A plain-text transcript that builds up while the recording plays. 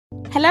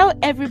Hello,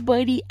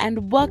 everybody,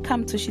 and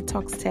welcome to She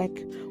Talks Tech,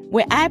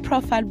 where I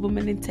profile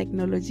women in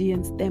technology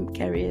and STEM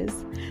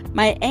careers.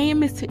 My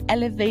aim is to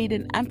elevate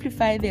and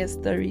amplify their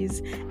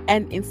stories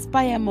and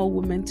inspire more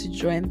women to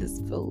join this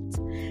field.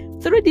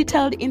 Through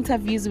detailed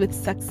interviews with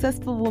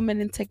successful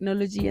women in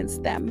technology and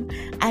STEM,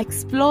 I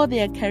explore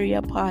their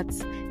career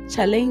paths,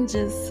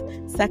 challenges,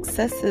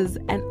 successes,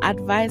 and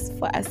advice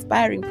for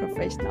aspiring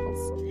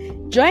professionals.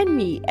 Join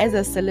me as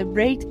I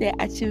celebrate the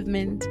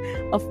achievement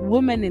of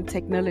women in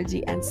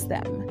technology and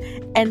STEM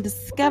and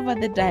discover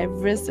the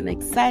diverse and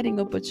exciting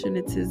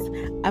opportunities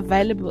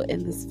available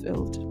in this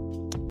field.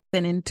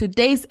 And in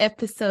today's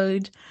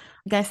episode,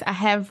 guys, I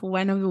have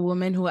one of the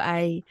women who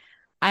I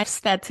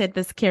started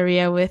this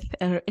career with,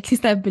 at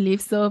least I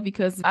believe so,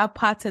 because our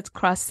paths had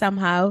crossed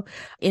somehow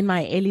in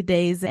my early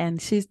days,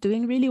 and she's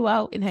doing really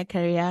well in her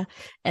career.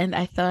 And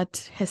I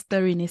thought her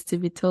story needs to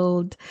be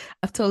told.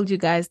 I've told you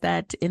guys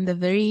that in the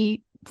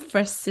very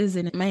first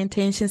season, my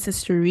intentions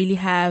is to really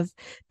have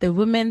the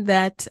women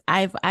that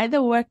I've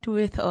either worked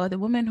with or the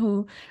women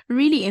who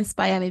really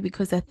inspire me,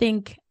 because I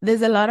think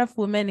there's a lot of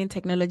women in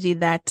technology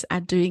that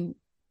are doing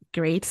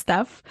great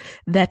stuff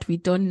that we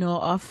don't know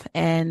of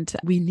and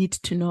we need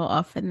to know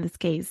of in this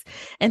case.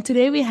 And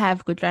today we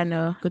have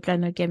Kutlwano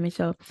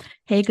Kemisho.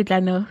 Hey,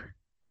 Kutlwano.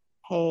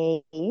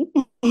 Hey.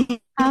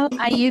 How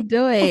are you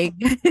doing?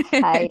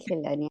 Hi,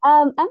 Shalani.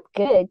 I'm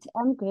good.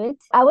 I'm good.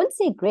 I wouldn't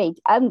say great.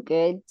 I'm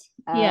good.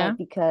 Yeah.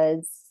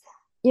 Because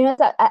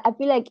I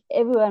feel like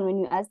everyone, when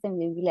you ask them,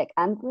 they'll be like,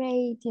 I'm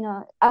great,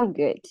 I'm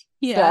good. So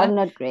Yeah. I'm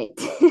not great.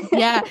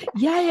 Yeah.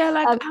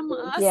 Like, I'm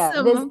Good. Yeah,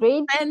 awesome. there's I'm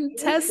great, there's great.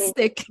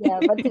 fantastic.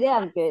 Yeah, but today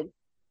I'm good.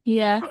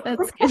 Yeah,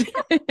 that's good.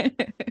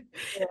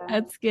 Yeah.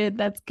 That's good.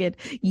 That's good.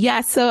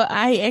 Yeah, so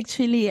I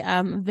actually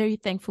am very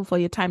thankful for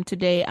your time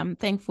today. I'm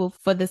thankful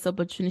for this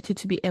opportunity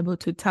to be able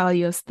to tell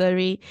your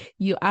story.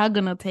 You are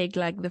gonna take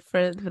like the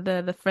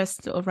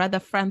first or rather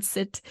front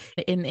seat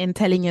in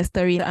telling your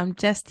story. I'm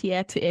just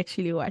here to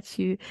actually watch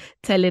you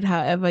tell it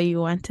however you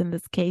want in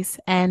this case.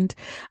 And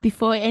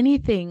before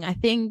anything, I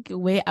think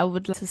where I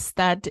would like to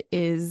start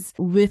is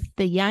with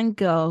the young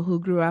girl who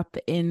grew up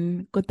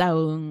in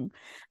Kotaung.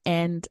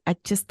 And I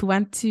just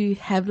want to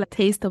have a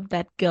taste of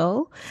that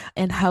girl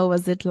and how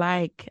was it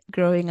like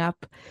growing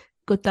up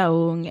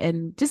Kotaung,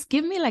 and just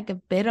give me like a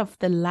bit of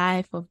the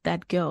life of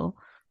that girl.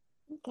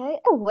 Okay.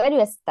 Oh, where do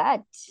I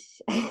start?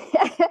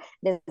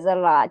 There's a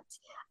lot.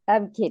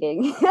 I'm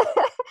kidding.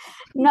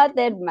 Not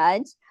that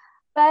much.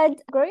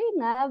 But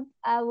growing up,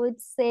 I would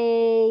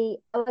say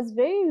I was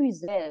very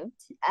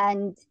reserved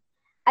and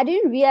I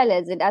didn't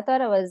realize it. I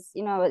thought I was,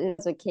 it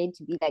was okay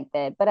to be like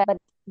that. But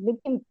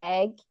looking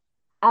back,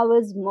 I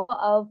was more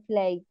of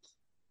like,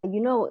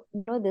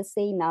 they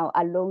say now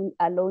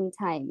alone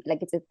time,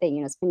 like it's a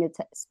thing,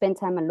 spend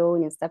time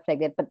alone and stuff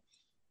like that. But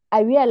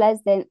I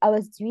realized that I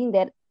was doing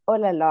that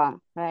all along,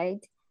 right?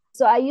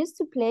 So I used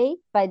to play,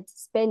 but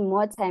spend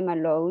more time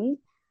alone.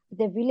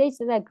 The village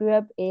that I grew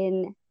up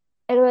in,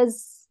 it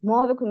was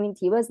more of a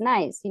community. It was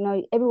nice.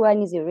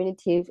 Everyone is your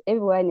relative,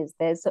 everyone is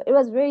there. So it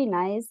was very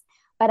nice.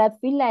 But I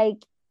feel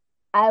like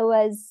I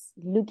was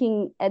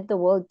looking at the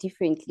world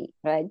differently,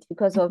 right?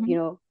 Because of,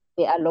 Mhm.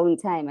 the alone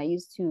time. I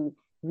used to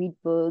read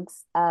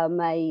books.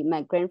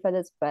 My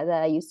grandfather's brother,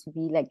 I used to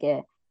be like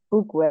a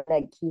bookworm,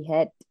 like he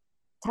had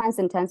tons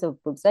and tons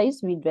of books. So I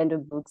used to read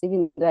random books,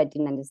 even though I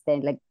didn't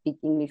understand like big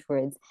English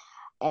words.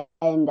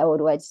 And I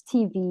would watch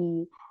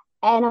TV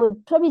and I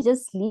would probably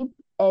just sleep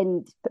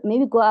and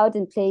maybe go out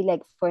and play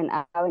like for an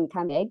hour and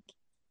come back.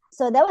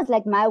 So that was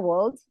like my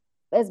world,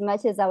 as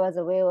much as I was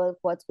aware of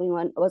what's going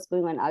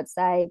on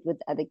outside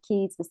with other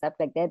kids and stuff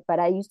like that.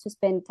 But I used to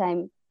spend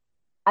time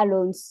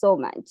alone so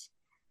much.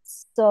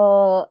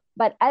 So,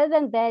 but other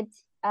than that,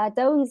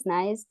 Taung is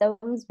nice.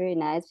 Taung is very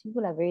nice.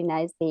 People are very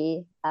nice.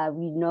 We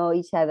know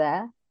each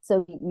other,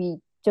 so we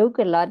joke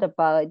a lot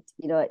about,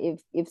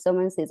 if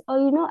someone says,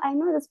 "Oh, I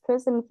know this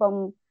person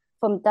from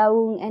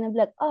Taung," and I'm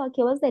like, "Oh,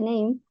 okay, what's their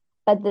name?"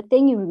 But the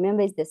thing you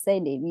remember is the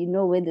surname. You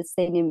know where the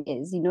surname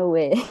is. You know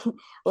where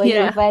where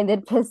you'll Yeah. find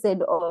that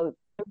person, or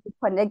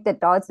connect the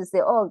dots to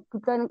say, "Oh,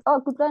 Kutlwano,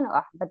 oh,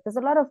 Kutlwano." But there's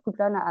a lot of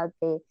Kutlwano out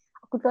there.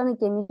 Kutlwano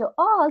Kemisho.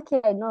 Oh,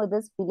 okay, I know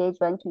this village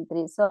 1, 2,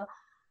 3. So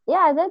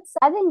yeah, that's,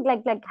 I think,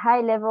 like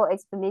high level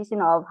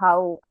explanation of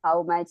how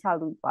my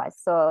childhood was.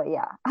 So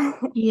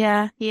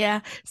yeah.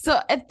 Yeah. So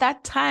at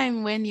that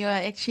time when you're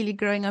actually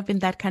growing up in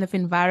that kind of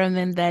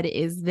environment that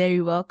is very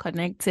well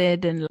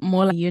connected and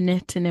more like a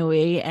unit in a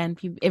way, and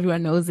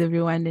everyone knows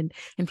everyone, and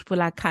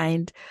people are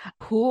kind,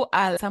 who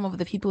are some of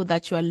the people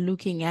that you are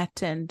looking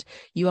at and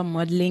you are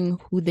modeling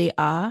who they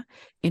are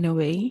in a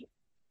way?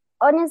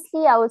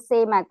 Honestly, I would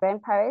say my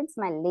grandparents,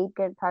 my late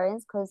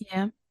grandparents, because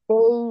Yeah.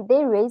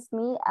 they raised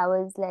me. I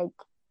was like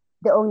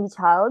the only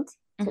child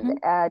Mm-hmm.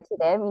 to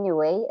them in a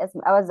way. As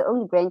I was the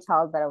only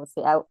grandchild, but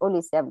I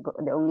only say I'm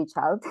the only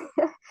child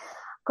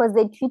because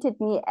they treated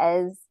me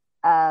as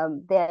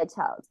their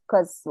child.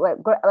 Because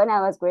when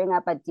I was growing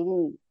up, I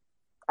didn't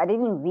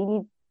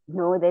really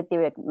know that they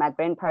were my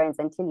grandparents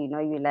until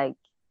you like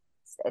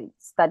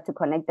start to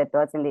connect the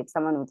dots, and if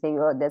someone will tell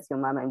you, "Oh, that's your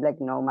mom," I'm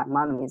like, "No, my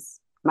mom is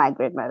my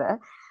grandmother.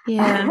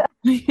 Yeah.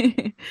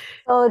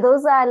 So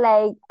those are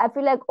like, I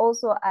feel like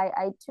also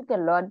I took a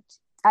lot,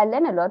 I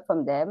learned a lot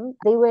from them.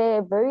 They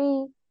were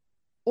very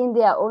in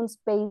their own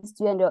space,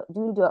 doing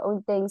their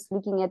own things,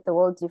 looking at the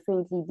world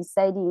differently,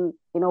 deciding,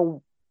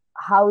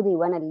 how they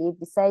want to live,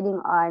 deciding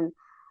on,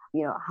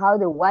 how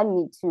they want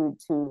me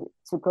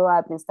to grow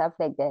up and stuff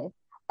like that.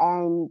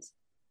 And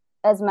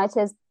as much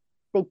as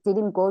they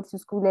didn't go to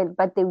school,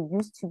 but they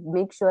used to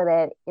make sure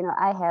that,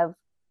 I have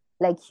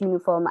like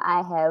uniform,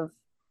 I have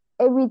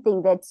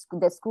everything that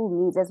the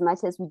school needs, as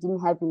much as we didn't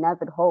have enough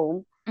at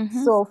home.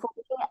 Mm-hmm. So for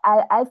me,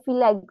 I feel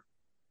like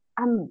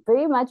I'm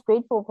very much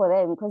grateful for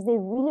them because they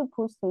really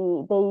pushed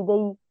me. They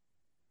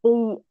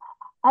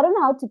I don't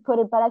know how to put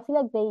it, but I feel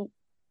like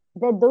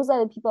that those are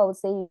the people I would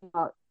say,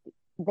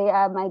 they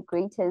are my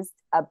greatest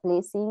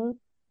blessing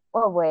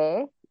or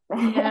where.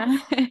 Yeah.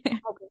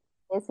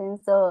 Blessing.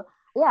 So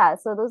yeah,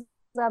 so those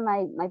are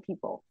my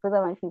people. Those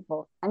are my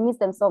people. I miss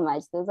them so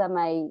much. Those are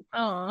my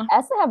Oh,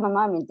 I still have my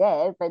mom and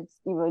dad, but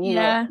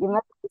yeah. you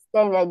must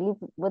understand I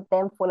lived with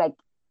them for like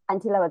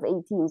until I was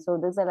 18. So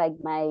those are like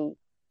my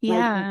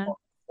Yeah. people.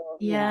 So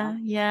yeah.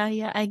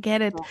 Yeah, I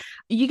get it. Yeah.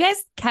 You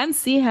guys can't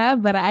see her,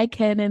 but I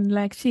can, and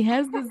like she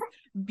has this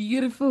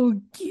beautiful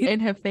cute in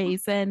her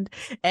face, and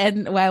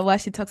while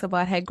she talks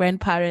about her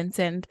grandparents,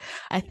 and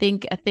I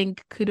think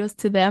kudos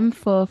to them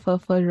for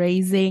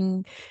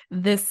raising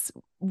this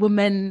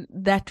woman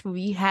that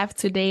we have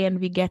today and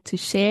we get to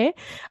share.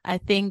 I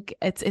think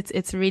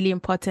it's really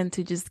important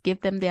to just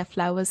give them their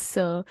flowers.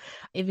 So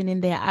even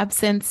in their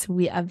absence,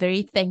 we are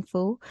very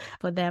thankful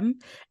for them.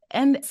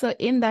 And so,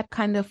 in that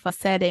kind of a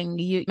setting,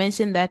 you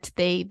mentioned that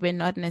they were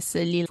not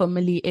necessarily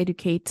formally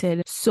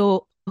educated.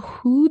 So,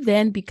 who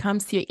then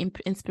becomes your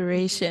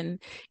inspiration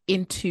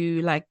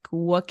into like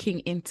walking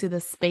into the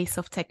space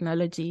of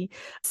technology?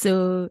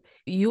 So,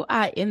 you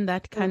are in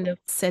that kind Mm. of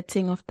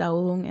setting of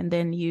Daung, and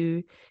then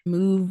you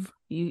move.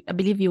 I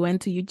believe you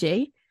went to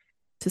UJ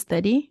to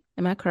study.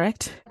 Am I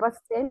correct?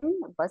 Boston,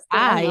 Boston.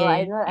 Ah, I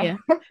yeah, know, yeah,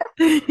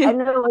 I yeah.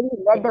 know when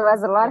you met, there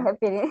was a lot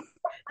happening.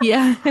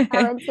 Yeah.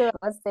 I went to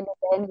Boston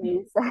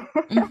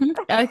again.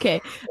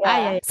 Okay. Ah, yeah,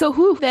 Yeah. yeah. So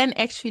who then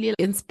actually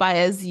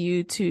inspires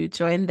you to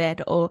join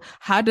that, or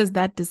how does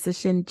that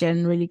decision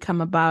generally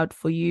come about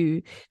for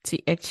you to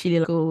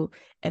actually go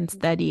and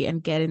study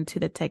and get into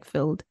the tech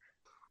field?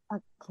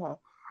 Okay.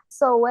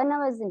 So when I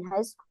was in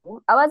high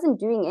school, I wasn't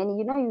doing any,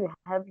 you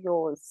have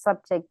your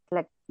subject,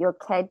 like your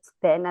CAT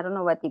then, I don't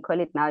know what they call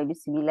it now. It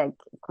used to be like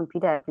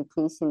computer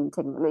application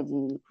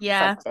technology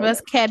Yeah, it subject.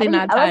 was cat in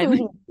our I wasn't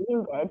time.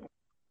 even doing that.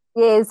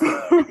 Yes.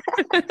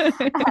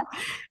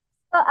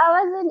 So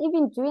I wasn't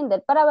even doing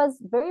that, but I was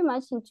very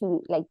much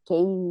into like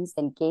games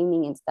and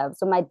gaming and stuff.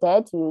 So my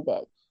dad knew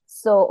that.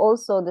 So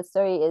also the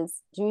story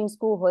is during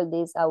school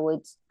holidays, I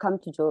would come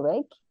to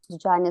Joburg, to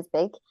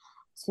Johannesburg,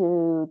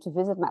 to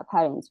visit my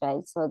parents,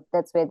 right? So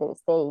that's where they were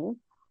staying.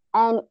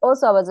 And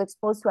also I was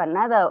exposed to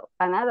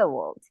another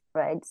world,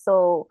 right?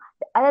 So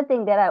the other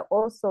thing that I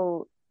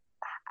also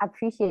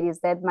appreciate is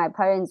that my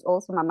parents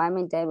also, my mom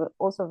and dad were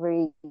also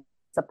very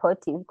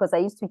supportive because I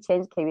used to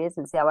change careers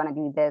and say, I want to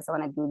do this, I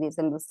want to do this.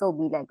 And we'll still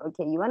be like,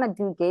 okay, you want to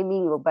do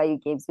gaming, we'll buy you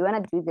games. You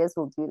want to do this,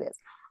 we'll do this.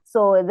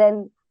 So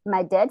then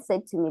my dad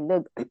said to me,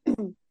 look,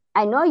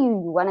 I know you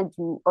want to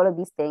do all of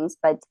these things,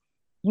 but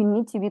you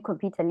need to be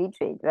computer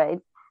literate, right?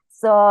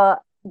 So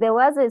there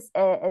was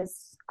a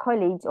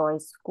college or a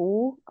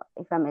school,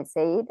 if I may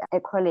say it,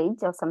 a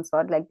college of some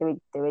sort, like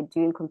they were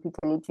doing computer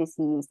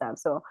literacy and stuff.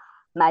 So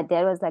my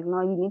dad was like,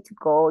 no, you need to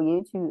go, you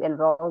need to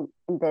enroll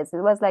in this.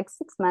 It was like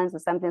 6 months or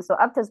something. So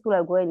after school,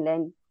 I go and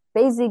learn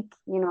basic,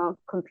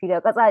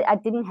 computer because I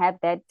didn't have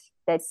that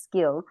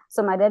skill.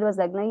 So my dad was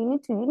like, no, you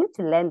need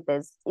to learn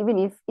this,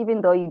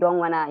 even though you don't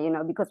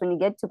wanna, because when you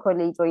get to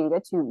college or you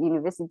get to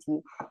university,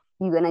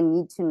 you're gonna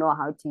need to know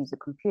how to use a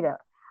computer.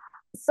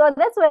 So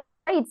that's where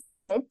it's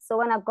at. So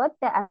when I got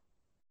there, I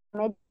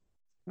met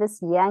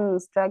this young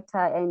instructor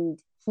and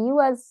he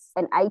was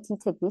an IT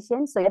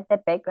technician. So he had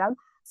that background.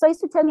 So he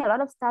used to tell me a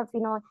lot of stuff, he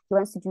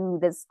wants to do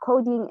this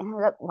coding. And I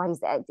was like, what is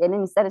that? And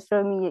then he started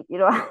showing me,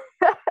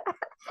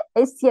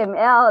 HTML.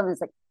 I was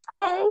like,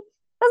 hey,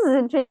 this is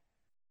interesting.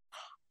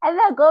 And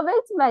then I go back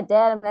to my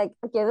dad. I'm like,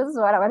 okay, this is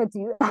what I want to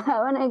do. I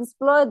want to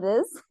explore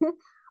this.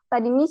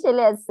 But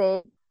initially I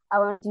said, I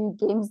want to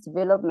do games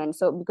development.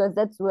 So because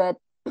that's what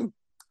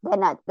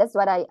that's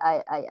what I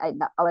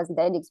was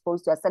then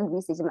exposed to. I started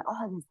researching like,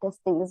 oh, this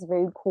thing, this is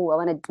very cool. I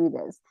want to do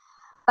this.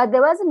 But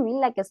there wasn't really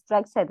like a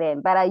structure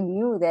then. But I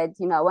knew that,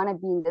 I want to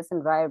be in this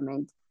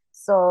environment.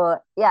 So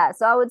yeah,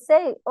 so I would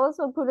say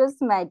also kudos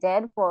to my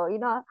dad for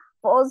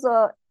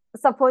also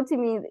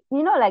supporting me.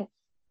 Like,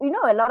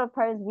 a lot of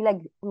parents be like,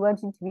 we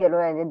want you to be a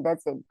lawyer and then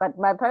that's it. But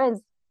my parents,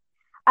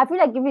 I feel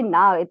like even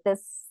now at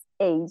this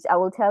age, I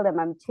will tell them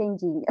I'm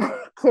changing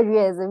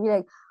careers and be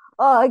like,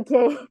 oh,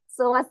 okay.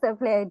 So what's the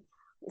plan?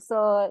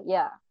 So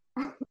yeah.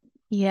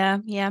 Yeah.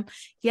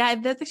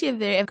 That's actually a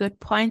very good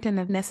point and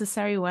a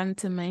necessary one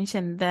to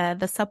mention.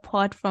 The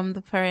support from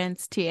the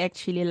parents to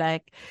actually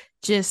like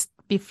just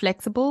be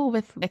flexible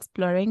with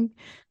exploring,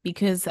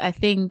 because I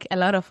think a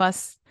lot of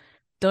us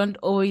don't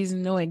always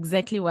know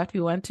exactly what we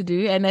want to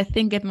do. And I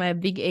think at my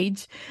big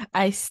age,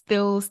 I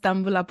still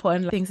stumble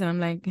upon things and I'm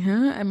like,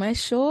 huh, am I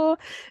sure?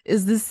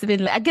 Is this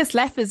even, I guess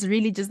life is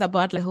really just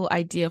about the whole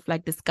idea of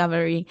like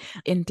discovery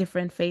in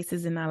different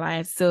phases in our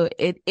lives. So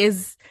it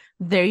is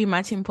very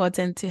much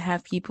important to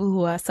have people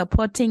who are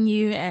supporting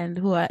you and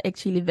who are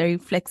actually very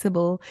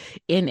flexible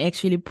in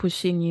actually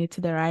pushing you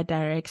to the right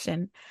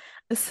direction.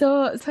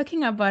 So,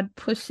 talking about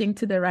pushing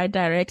to the right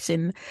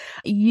direction,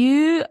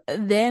 you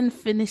then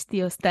finished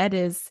your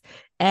studies,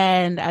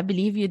 and I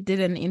believe you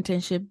did an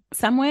internship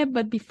somewhere.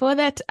 But before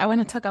that, I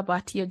want to talk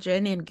about your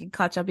journey in gig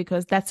culture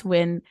because that's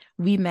when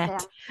we met.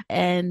 Yeah.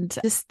 And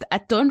just, I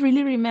don't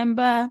really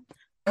remember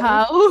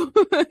how,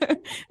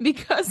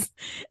 because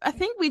I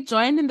think we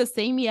joined in the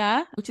same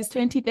year, which is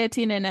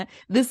 2013, and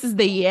this is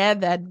the year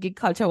that gig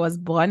culture was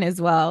born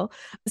as well.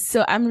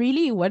 So I'm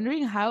really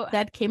wondering how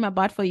that came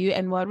about for you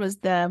and what was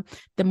the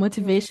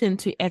motivation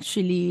to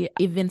actually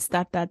even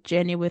start that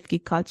journey with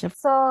gig culture.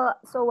 So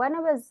when I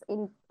was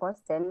in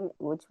Boston,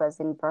 which was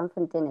in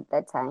Braamfontein at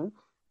that time,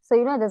 so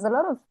there's a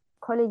lot of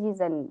colleges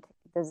and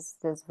there's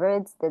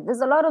Wits, there's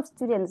a lot of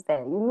students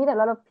there. You meet a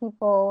lot of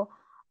people,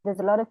 there's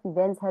a lot of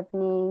events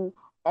happening,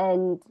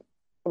 and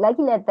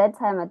luckily at that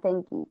time, I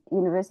think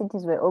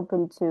universities were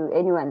open to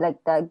anyone. Like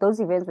those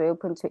events were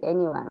open to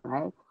anyone,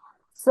 right?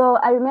 So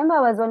I remember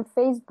I was on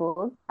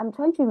Facebook. I'm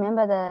trying to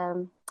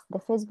remember the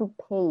Facebook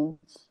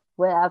page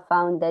where I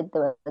found that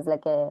there was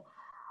like a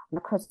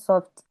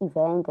Microsoft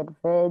event at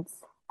Vids.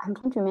 I'm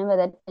trying to remember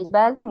that page,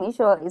 but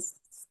Kemisho is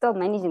still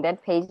managing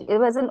that page. It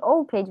was an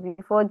old page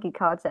before Geek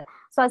Culture.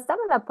 So I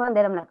stumbled upon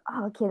that. I'm like,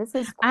 oh, okay, this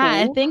is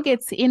I cool. think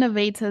it's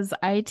Innovators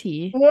IT.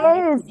 Yes,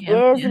 Yeah.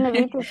 yes, Yeah.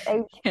 innovative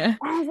age. Yeah.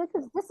 I was like,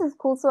 this is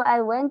cool. So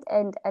I went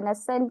and I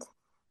sent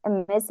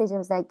a message. I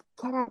was like,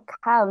 can I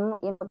come?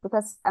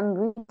 Because I'm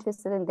really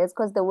interested in this.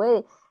 Because the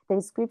way the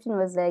description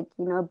was like,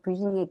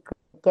 bridging a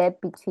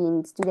gap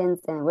between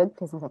students and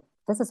workplace. I was like,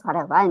 this is what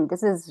I want.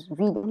 This is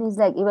really.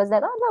 And he was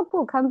like, oh no,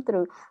 cool, come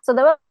through. So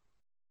there was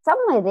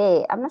somewhere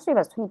there. I'm not sure if it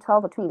was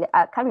 2012 or 20.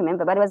 I can't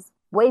remember, but it was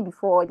way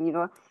before.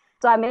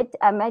 So I met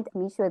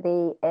Misho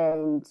there,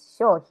 and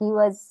sure, he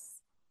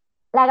was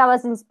like I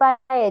was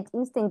inspired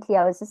instantly.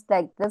 I was just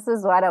like, this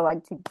is what I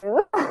want to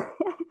do.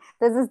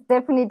 This is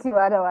definitely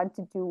what I want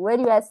to do. Where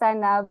do I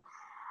sign up?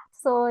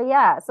 So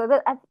yeah, so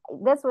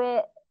that's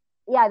where,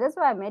 yeah, that's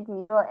where I met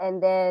Mito,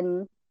 and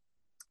then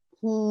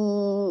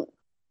he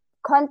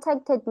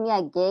contacted me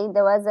again.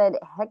 There was a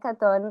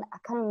hackathon. I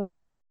can't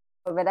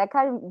remember, but I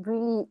can't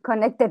really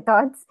connect the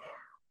dots.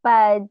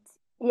 But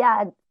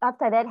yeah,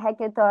 after that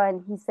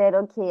hackathon, he said,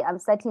 "Okay, I'm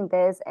starting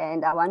this,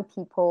 and I want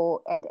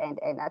people."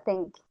 And I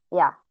think,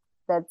 yeah,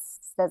 that's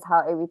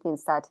how everything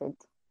started.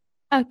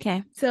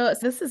 Okay. So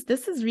this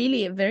is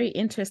really very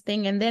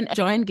interesting. And then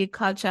join gig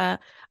culture.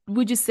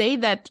 Would you say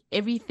that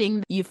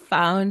everything you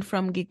found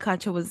from gig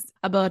culture was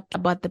about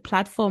the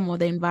platform or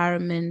the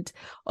environment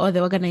or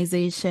the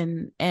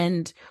organization?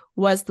 And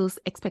was those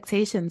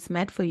expectations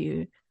met for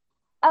you?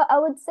 I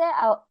would say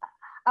I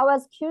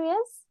was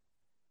curious,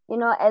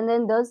 and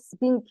then those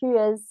being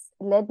curious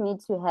led me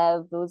to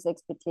have those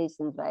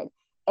expectations, right?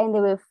 And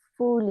they were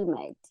fully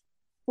met,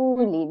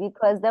 fully,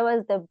 because that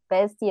was the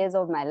best years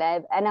of my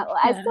life. And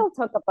I Yeah. still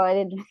talk about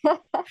it. I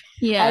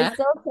Yeah.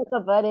 still talk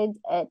about it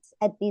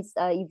at these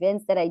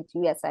events that I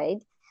do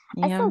aside.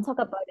 I Yeah. still talk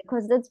about it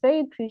because that's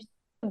very crucial,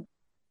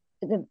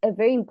 a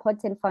very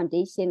important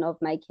foundation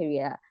of my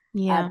career,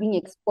 Yeah. being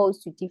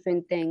exposed to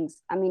different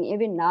things. I mean,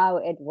 even now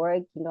at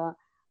work,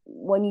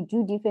 when you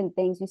do different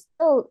things, you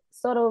still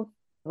sort of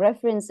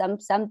reference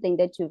something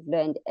that you've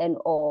learned and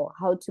or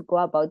how to go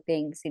about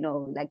things,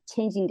 like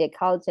changing the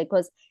culture.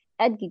 Because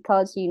at the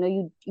culture,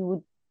 you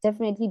would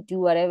definitely do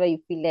whatever you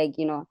feel like,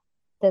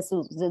 this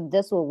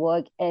will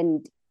work.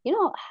 And,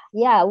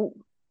 yeah,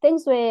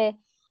 things where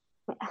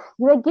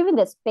you are given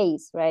the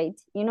space, right?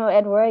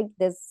 At work,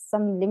 there's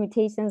some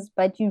limitations,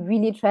 but you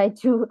really try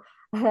to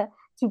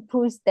to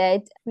push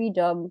that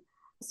freedom.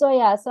 So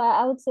yeah, so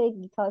I would say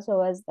culture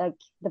was like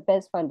the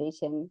best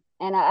foundation,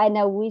 and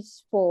I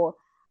wish for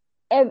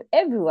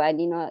everyone,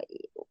 if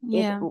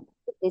Yeah.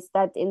 they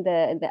start in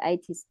the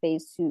IT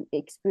space to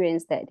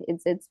experience that.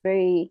 It's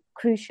very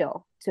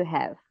crucial to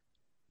have.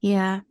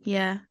 Yeah,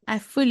 yeah. I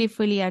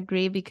fully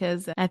agree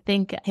because I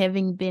think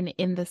having been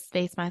in the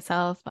space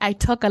myself, I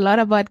talk a lot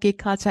about gay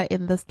culture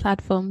in this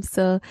platform.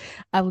 So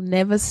I will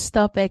never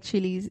stop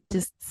actually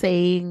just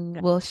saying,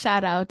 well,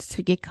 shout out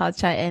to gay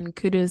culture and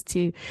kudos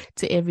to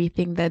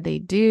everything that they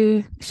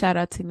do. Shout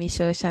out to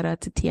Misho, shout out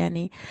to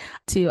Tiani,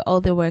 to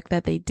all the work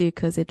that they do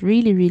because it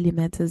really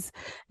matters.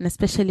 And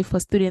especially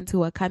for students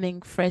who are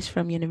coming fresh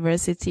from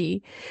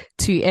university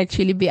to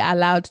actually be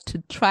allowed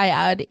to try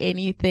out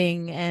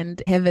anything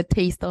and have a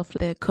taste of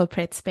the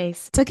corporate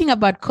space. Talking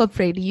about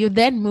corporate, you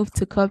then moved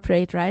to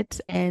corporate, right?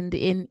 And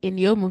in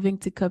your moving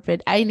to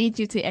corporate, I need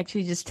you to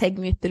actually just take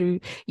me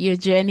through your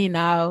journey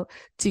now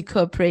to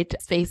corporate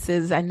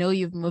spaces. I know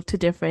you've moved to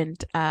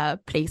different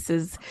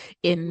places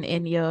in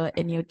your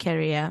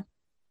career.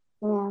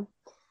 Yeah.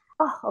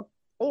 Oh,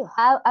 okay.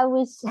 I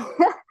wish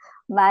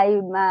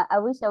I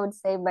wish I would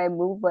say my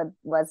move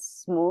was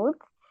smooth.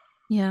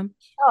 Yeah.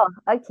 Oh,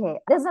 okay.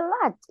 There's a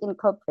lot in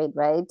corporate,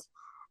 right?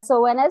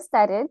 So when I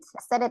started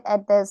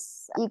at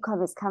this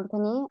e-commerce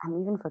company.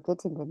 I'm even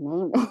forgetting the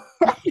name.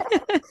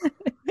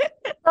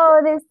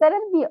 So they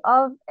started me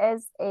off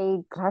as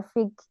a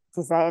graphic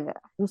designer,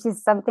 which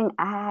is something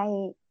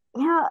you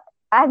know,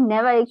 I've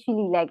never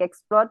actually like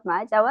explored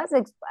much.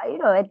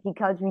 At Geek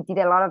we did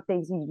a lot of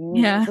things.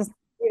 We Yeah. just,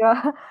 you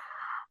know.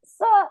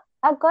 So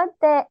I got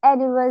there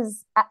and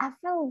I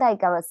felt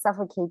like I was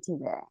suffocating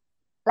there.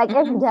 Like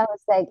every Mhm. day I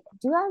was like,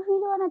 do I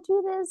really want to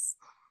do this?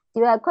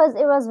 Because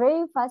it was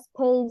very fast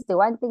paced. They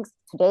want things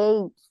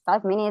today,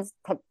 5 minutes.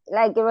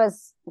 Like there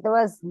was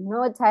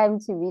no time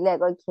to be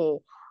like, okay,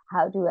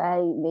 how do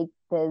I make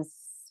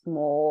this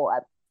more,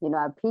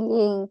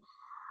 appealing?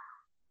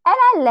 And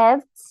I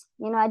left.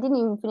 I didn't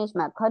even finish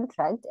my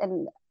contract,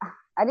 and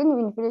I didn't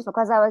even finish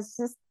because I was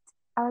just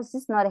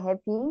not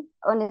happy.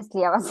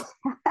 Honestly,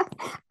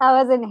 I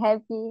wasn't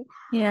happy.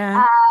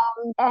 Yeah.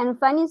 And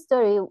funny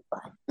story,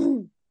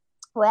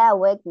 where I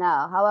work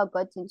now, how I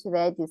got into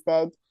that is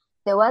that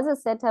there was a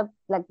setup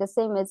like the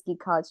same as Geek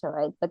Culture,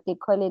 right? But they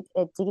call it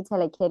a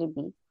digital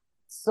academy. Yeah.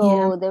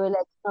 So they were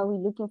like, we're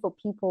looking for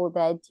people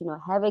that,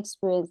 have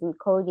experience in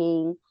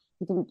coding.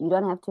 You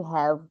don't have to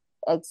have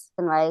X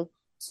and Y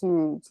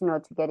to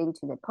get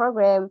into the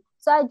program.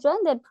 So I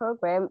joined that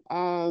program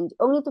and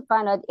only to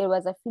find out it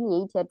was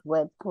affiliated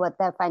with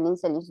the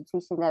financial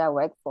institution that I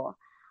work for.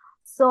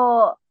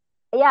 So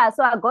yeah,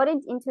 so I got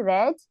into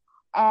that,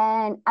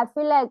 and I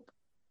feel like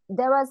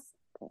there was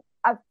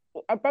I,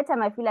 at that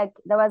time I feel like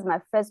that was my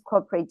first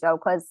corporate job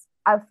because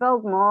I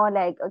felt more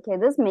like, okay,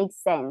 this makes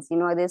sense.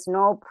 There's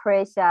no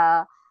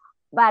pressure.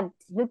 But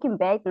looking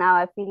back now,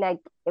 I feel like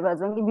it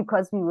was only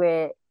because we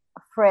were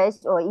fresh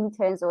or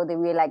interns, or they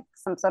were like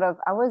some sort of,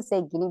 I wouldn't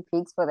say guinea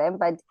pigs for them,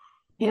 but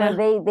Yeah.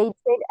 they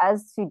trained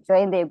us to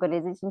join the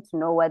organization to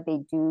know what they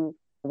do,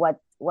 what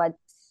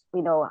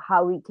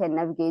how we can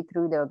navigate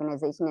through the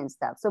organization and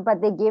stuff. So,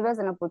 but they gave us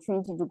an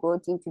opportunity to go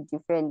into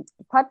different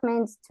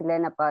departments to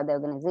learn about the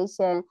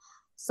organization.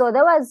 So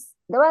that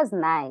was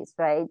nice,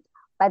 right?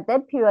 But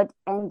that period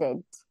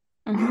ended,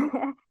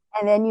 Mm-hmm.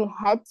 and then you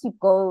had to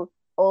go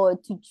or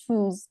to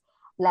choose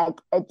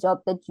like a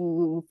job that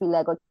you feel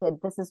like, okay,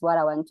 this is what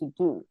I want to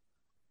do.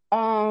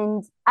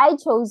 And I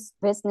chose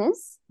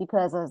business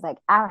because I was like,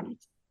 I want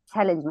to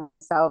challenge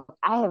myself.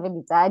 I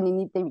haven't done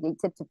anything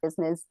related to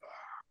business.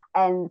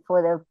 And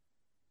for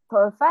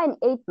a fine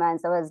 8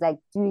 months, I was like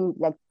doing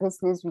like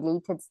business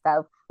related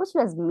stuff, which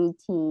was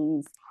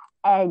meetings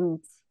and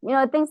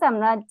things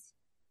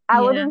I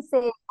Yeah. wouldn't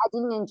say I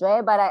didn't enjoy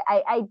it, but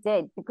I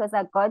did because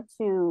I got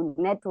to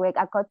network.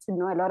 I got to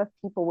know a lot of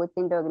people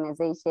within the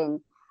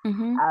organization,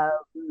 Mm-hmm.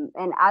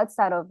 and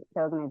outside of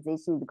the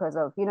organization because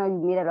of, you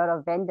meet a lot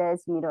of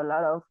vendors, you meet a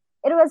lot of,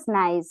 it was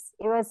nice.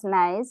 It was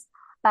nice.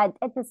 But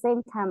at the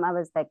same time, I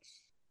was like,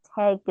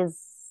 tech is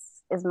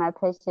my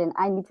passion.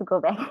 I need to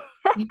go back.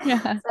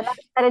 Yeah. So I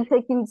started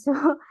talking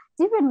to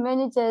different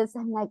managers.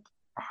 I'm like,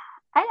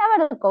 I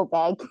want to go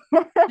back.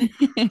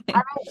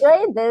 I'm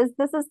enjoying this.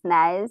 This is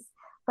nice,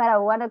 but I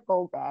want to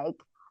go back.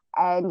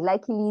 And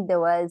luckily, there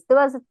were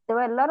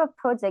a lot of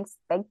projects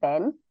back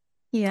then.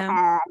 Yeah.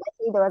 And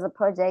luckily, there was a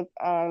project,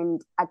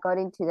 and I got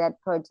into that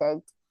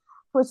project,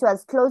 which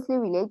was closely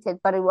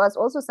related, but it was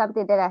also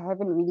something that I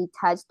haven't really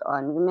touched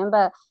on.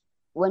 Remember,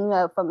 when you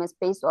are from a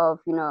space of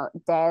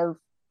dev,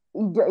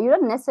 you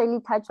don't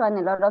necessarily touch on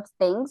a lot of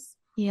things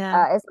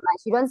Yeah. as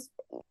much.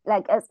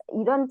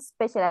 You don't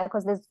specialize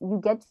because there's you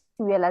get to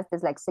realize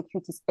there's like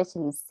security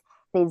specialists,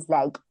 there's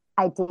like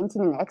identity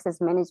and access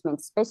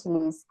management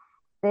specialists,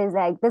 there's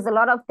a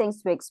lot of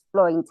things to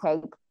explore in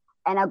tech,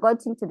 and I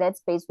got into that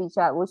space, which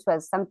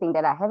was something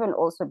that I haven't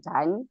also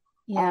done.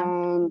 Yeah.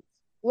 And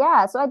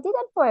yeah, so I did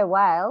it for a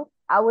while.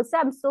 I would say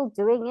I'm still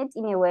doing it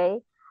in a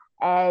way.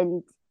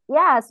 And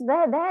yeah, so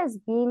there has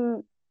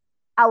been,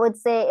 I would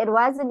say it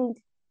wasn't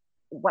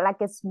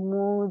like a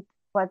smooth,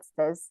 what's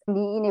this,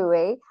 in a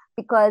way,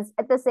 because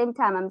at the same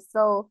time, I'm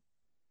still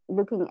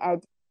looking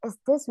at, is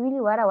this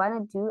really what I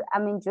want to do?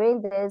 I'm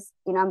enjoying this,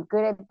 I'm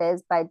good at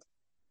this, but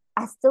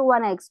I still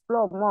want to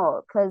explore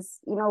more because,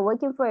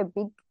 working for a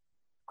big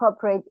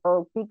corporate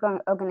or big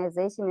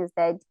organization is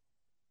that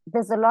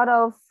there's a lot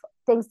of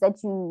things that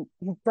you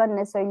don't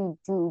necessarily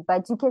do,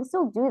 but you can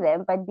still do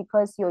them. But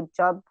because your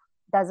job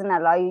doesn't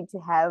allow you to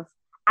have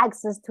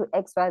access to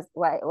X,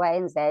 Y,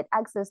 and Z,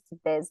 access to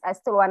this, I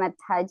still want to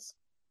touch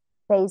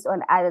base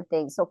on other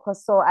things. So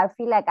I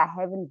feel like I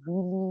haven't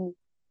really,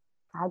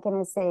 how can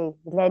I say,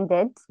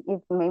 landed,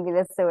 if maybe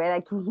that's the word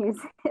I can use.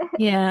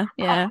 Yeah.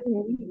 I Yeah. haven't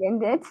really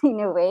landed in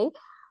a way,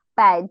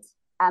 but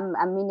I'm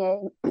in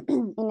a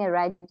in a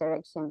right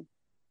direction.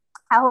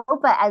 I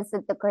hope I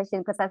answered the question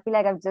because I feel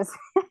like I'm just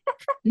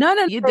No,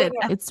 no, you did.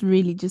 It's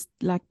really just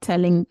like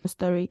telling a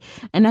story.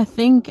 And I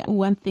think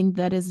one thing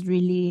that is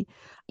really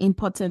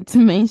important to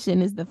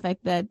mention is the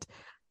fact that,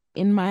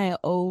 in my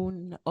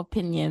own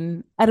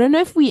opinion, I don't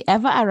know if we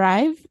ever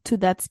arrive to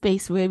that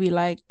space where we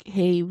like,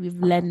 hey,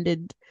 we've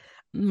landed.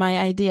 My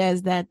idea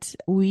is that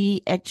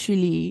we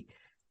actually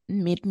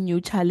meet new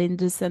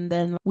challenges, and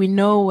then we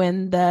know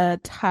when the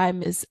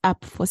time is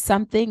up for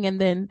something, and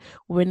then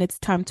when it's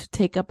time to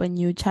take up a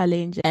new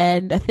challenge.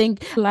 And I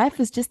think life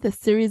is just a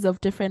series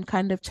of different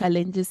kind of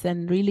challenges,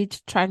 and really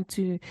trying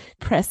to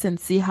press and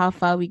see how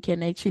far we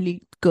can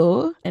actually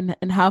go, and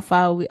how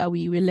far are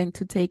we willing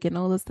to take, and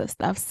all this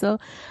stuff. So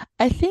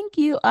I think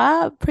you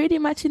are pretty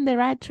much in the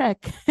right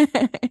track.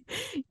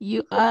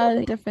 You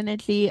are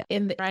definitely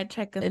in the right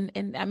track.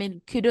 And I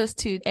mean, kudos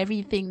to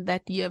everything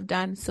that you have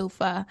done so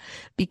far,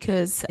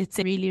 because it's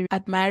really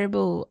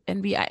admirable.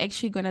 And we are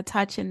actually going to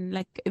touch on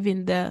like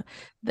even the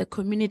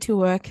community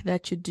work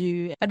that you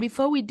do. But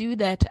before we do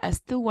that, I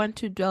still want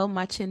to dwell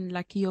much in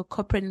like your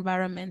corporate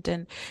environment,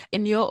 and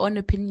in your own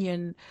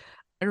opinion,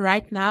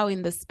 right now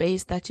in the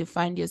space that you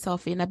find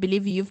yourself in. I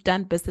believe you've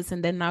done business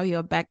and then now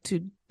you're back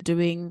to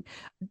doing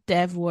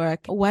dev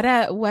work. What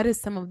are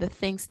some of the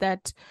things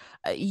that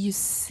you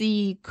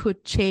see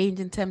could change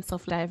in terms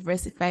of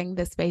diversifying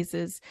the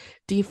spaces?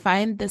 Do you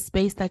find the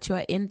space that you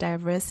are in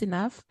diverse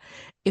enough?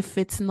 If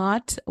it's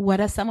not,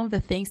 what are some of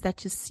the things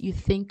that you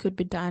think could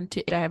be done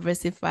to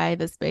diversify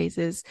the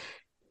spaces?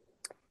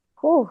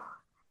 Oh,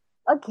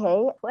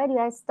 okay. Where do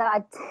I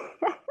start?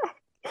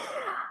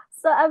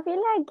 So I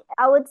feel like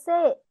I would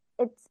say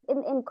it's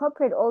in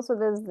corporate also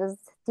there's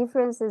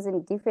differences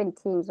in different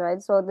teams,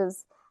 right? So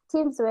there's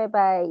teams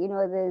whereby,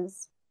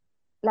 there's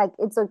like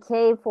it's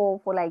okay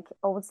for like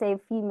I would say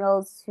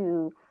females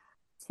to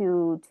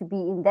be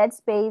in that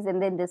space,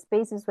 and then the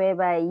spaces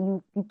whereby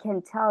you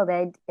can tell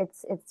that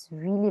it's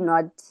really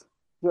not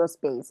your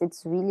space.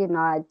 It's really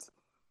not,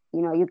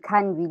 you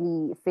can't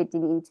really fit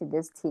into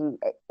this team.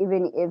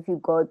 Even if you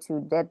go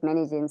to that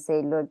manager and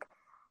say, look,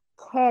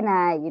 can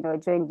I,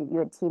 join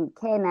your team?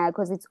 Can I?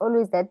 Because it's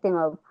always that thing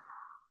of,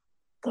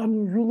 are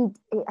you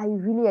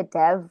really a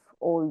dev,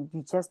 or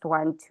you just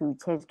want to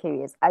change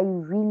careers? Are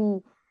you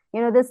really,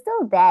 there's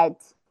still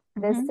that.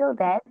 There's Mm-hmm. still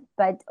that,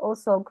 but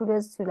also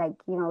kudos to like,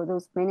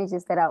 those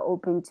managers that are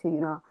open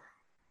to,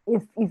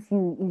 if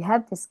you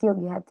have the skill,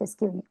 you have the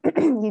skill,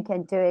 you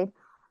can do it.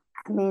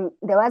 I mean,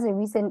 there was a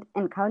recent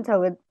encounter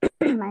with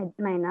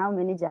my now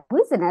manager,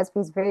 who's a nice,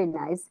 he's very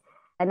nice.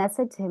 And I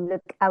said to him,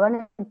 look, I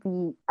want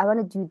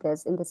to do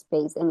this in the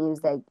space. And he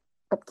was like,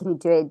 but can you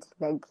do it?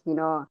 Like,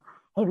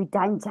 have you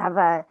done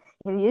Java?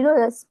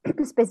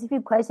 The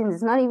specific questions.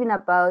 It's not even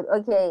about,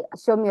 okay,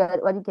 show me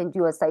what you can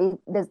do. Or so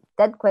there's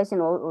that question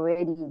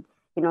already,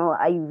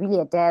 are you really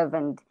a dev?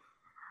 And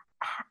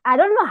I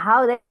don't know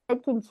how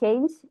that can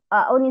change.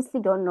 I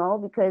honestly don't know,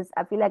 because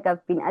I feel like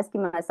I've been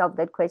asking myself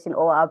that question,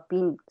 or I've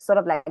been sort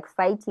of like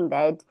fighting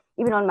that.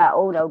 Even on my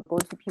own, I'll go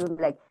to people and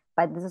be like,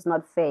 but this is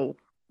not fair.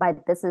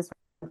 But this is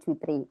 1, 2,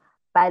 3.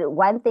 But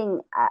one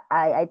thing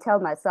I tell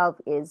myself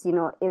is,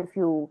 if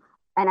you,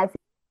 and I feel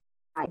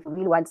like if you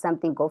really want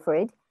something, go for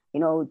it.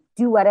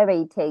 Do whatever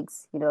it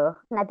takes,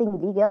 nothing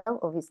illegal,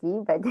 obviously,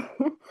 but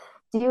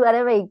do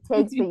whatever it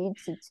takes for you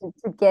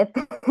to get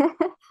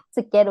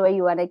to get where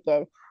you want to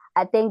get.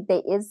 I think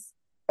there is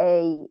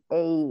a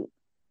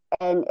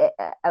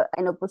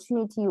an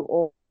opportunity,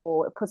 or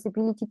a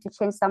possibility to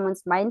change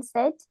someone's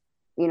mindset,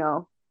 you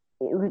know,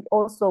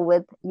 also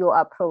with your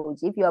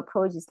approach. If your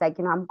approach is like,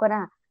 I'm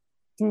gonna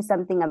do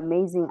something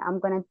amazing, I'm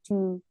gonna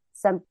do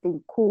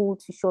something cool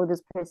to show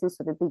this person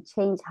so that they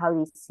change how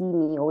they see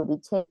me, or they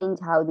change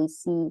how they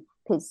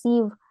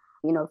perceive,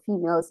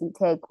 females in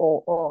tech,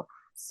 or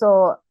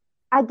so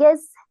I guess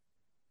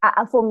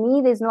for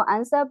me, there's no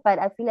answer, but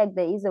I feel like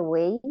there is a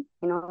way,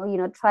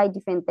 try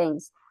different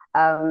things.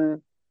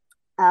 Um,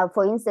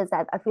 for instance,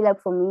 I feel like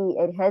for me,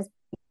 it has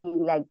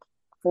been like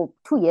for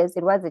 2 years,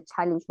 it was a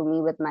challenge for me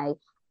with my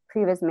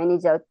previous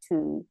manager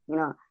to,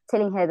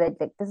 telling her that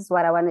like this is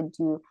what I want to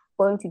do,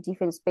 going to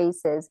different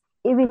spaces,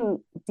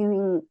 even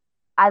doing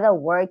other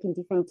work in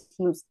different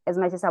teams. As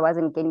much as I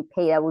wasn't getting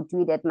paid, I would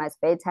do it at my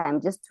spare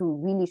time just to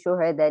really show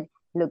her that,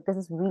 look, this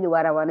is really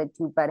what I want to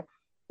do. But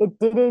it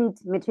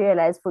didn't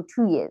materialize for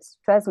 2 years.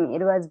 Trust me,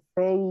 it was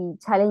very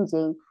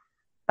challenging,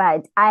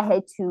 but I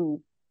had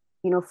to,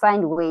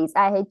 find ways.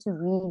 I had to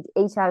read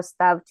HR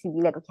stuff to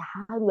be like, okay,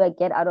 how do I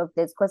get out of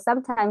this? Because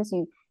sometimes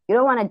you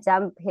don't want to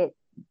jump hit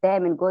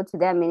them and go to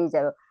their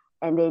manager,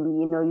 and then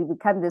you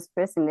become this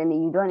person, and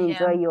you don't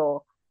enjoy Yeah.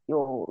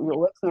 your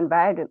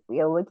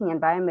working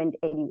environment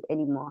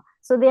anymore.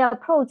 So their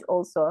approach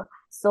also.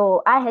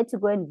 So I had to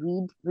go and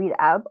read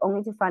up,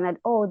 only to find out,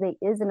 oh, there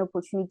is an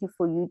opportunity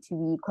for you to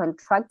be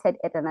contracted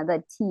at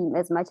another team.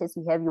 As much as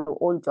you have your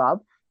own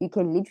job, you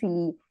can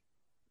literally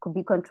could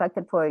be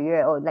contracted for a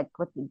year, or like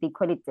what they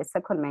call it, the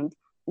secondment,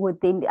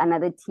 within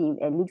another team,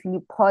 and literally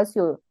pause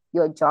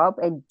your job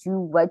and do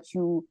what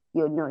your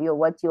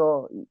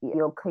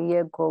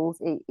career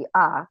goals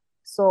are.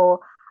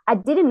 So I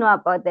didn't know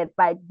about that,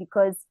 but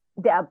because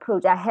the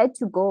approach, I had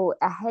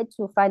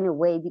to find a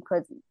way,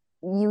 because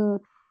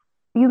you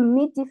you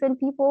meet different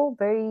people,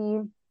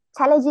 very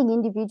challenging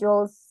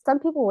individuals. Some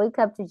people wake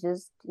up to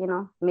just,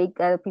 make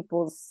other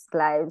people's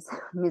lives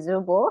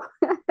miserable.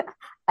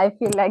 I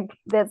feel like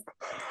that's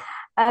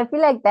I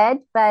feel like that.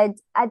 But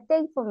I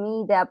think for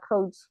me, the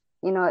approach,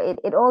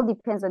 it all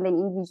depends on the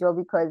individual,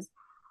 because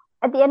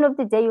at the end of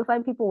the day, you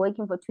find people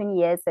working for 20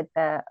 years at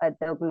the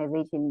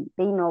organization.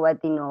 They know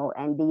what they know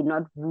and they're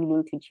not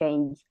willing to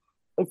change.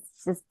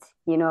 It's just,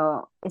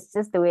 it's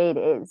just the way it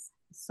is.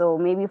 So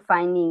maybe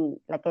finding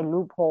like a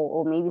loophole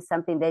or maybe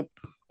something that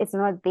it's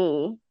not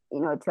there,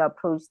 to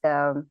approach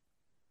the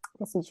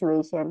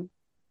situation.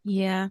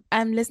 Yeah,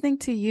 I'm listening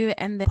to you,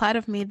 and the part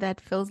of me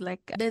that feels like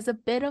there's a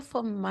bit of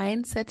a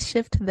mindset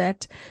shift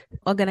that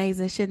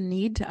organization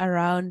need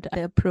around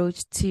the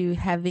approach to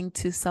having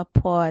to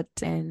support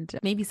and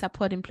maybe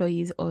support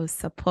employees or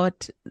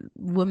support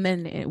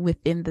women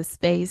within the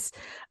space.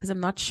 Because I'm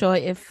not sure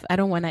if I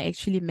don't want to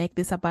actually make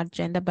this about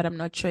gender, but I'm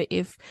not sure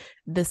if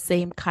the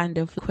same kind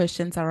of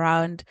questions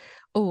around,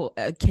 oh,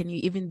 can you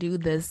even do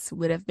this,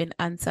 would have been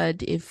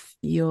answered if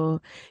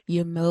your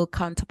male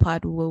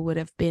counterpart would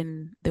have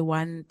been the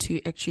one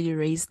to actually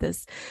raise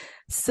this.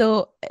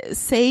 So,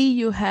 say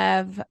you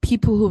have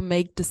people who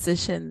make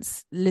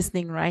decisions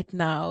listening right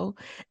now,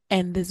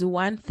 and there's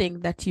one thing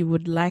that you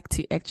would like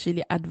to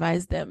actually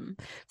advise them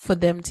for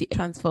them to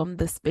transform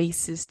the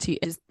spaces to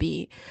just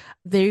be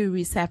very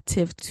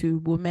receptive to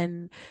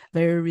women,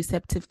 very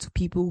receptive to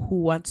people who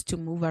want to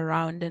move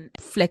around and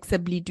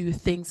flexibly do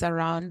things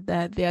around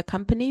their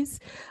companies.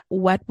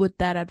 What would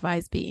that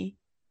advice be?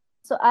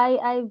 So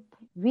I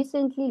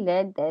recently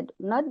learned that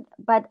not,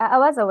 but I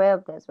was aware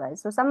of this, right?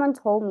 So someone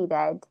told me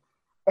that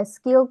a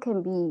skill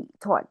can be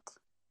taught,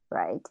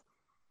 right?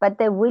 But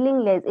the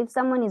willingness, if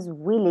someone is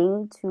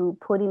willing to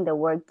put in the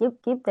work,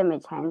 give them a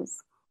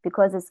chance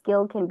because a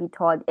skill can be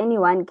taught.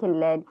 Anyone can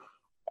learn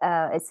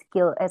a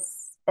skill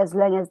as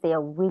long as they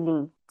are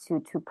willing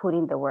to put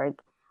in the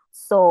work.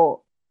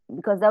 So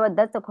because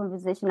that's the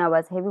conversation I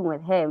was having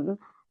with him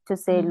to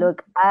say, Mm-hmm.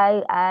 look,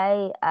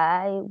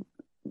 I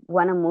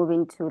want to move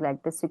into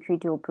like the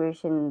security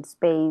operation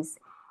space,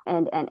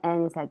 and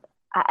it's like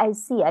I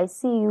see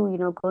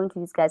you, going to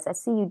these guys. I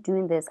see you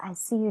doing this. I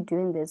see you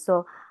doing this.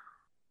 So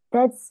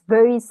that's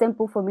very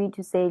simple for me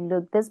to say,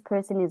 look, this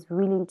person is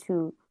willing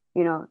to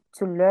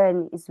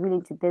learn, is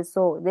willing to this.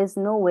 So there's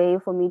no way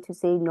for me to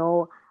say,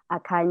 no, I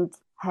can't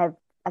have,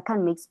 I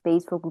can't make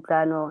space for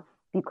Kutlwano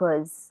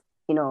because,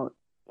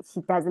 she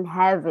doesn't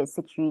have a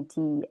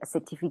security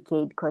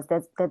certificate because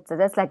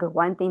that's like a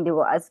one thing they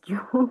will ask you.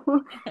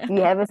 Do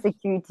you have a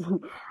security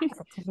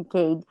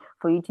certificate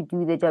for you to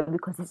do the job?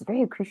 Because it's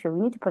very crucial.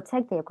 We need to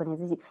protect the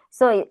organization.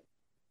 So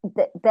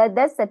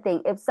that's the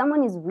thing. If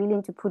someone is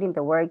willing to put in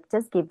the work,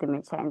 just give them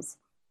a chance.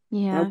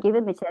 Yeah. Give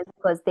them a chance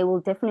because they will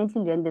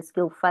definitely learn the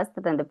skill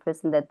faster than the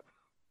person that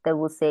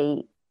will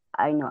say,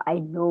 I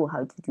know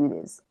how to do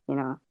this.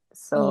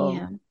 So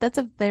Yeah, that's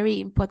a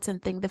very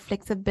important thing. The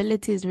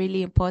flexibility is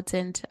really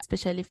important,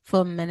 especially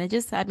for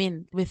managers. I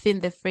mean,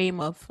 within the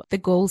frame of the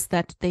goals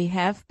that they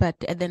have, but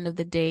at the end of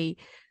the day,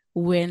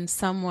 when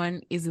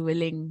someone is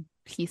willing,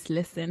 please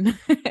listen.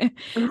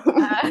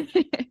 Uh,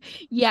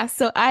 yeah,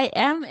 so I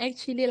am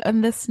actually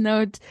on this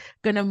note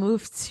gonna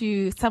move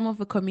to some of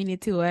the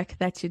community work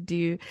that you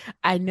do.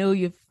 I know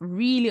you've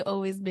really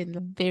always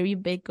been very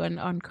big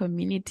on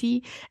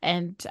community.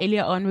 And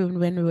earlier on,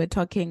 when we were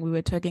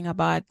talking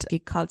about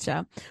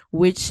culture,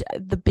 which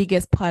the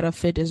biggest part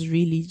of it is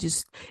really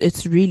just,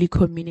 it's really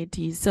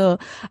community. So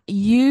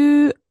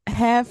you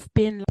have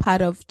been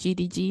part of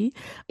GDG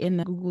in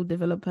the Google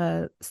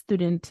Developer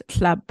Student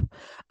Club.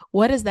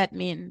 What does that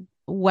mean?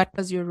 What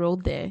was your role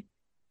there?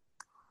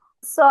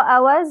 So I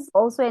was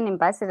also an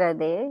ambassador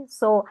there.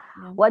 So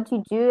Yeah. what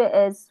you do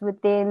is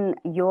within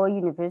your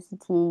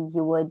university,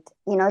 you would,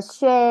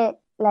 share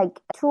like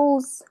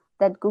tools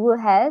that Google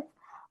has,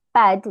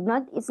 but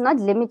not it's not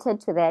limited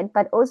to that,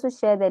 but also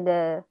share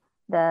the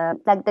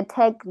like the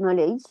tech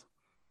knowledge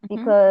Hmm.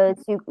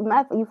 because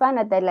you find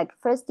out that like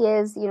first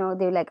years,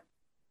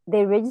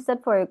 they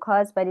registered for a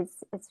course, but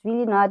it's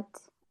really not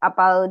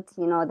about,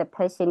 the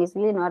passion. It's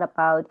really not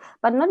about,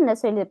 but not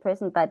necessarily the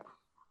person, but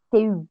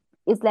they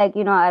it's like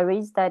I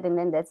registered and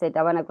then that's it.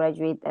 I want to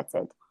graduate, that's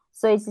it.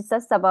 So it's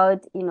just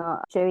about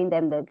showing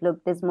them that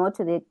look, there's more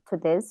to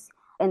this,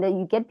 and then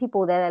you get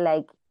people that are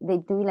like they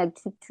do like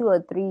two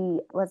or three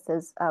what's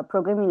this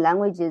programming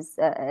languages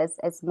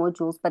as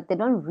modules, but they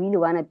don't really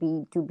want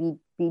to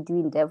be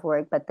doing dev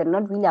work, but they're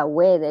not really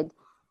aware that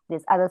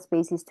there's other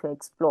spaces to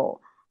explore.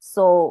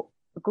 So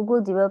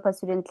Google Developer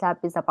Student Club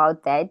is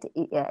about that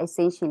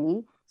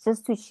essentially,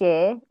 just to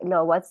share,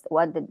 what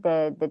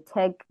the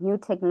tech new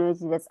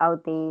technology that's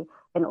out there,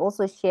 and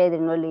also share the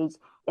knowledge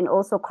and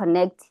also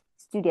connect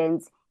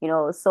students.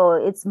 So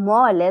it's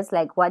more or less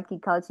like what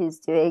Geek Culture is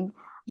doing.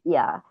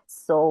 Yeah.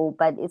 So,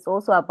 but it's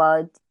also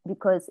about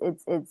because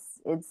it's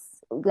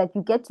like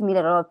you get to meet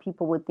a lot of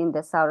people within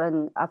the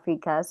Southern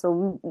Africa.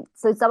 So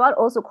it's about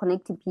also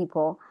connecting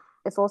people.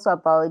 It's also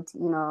about,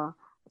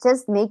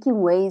 just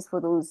making ways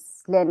for those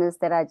learners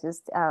that are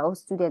just or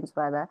students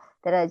rather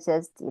that are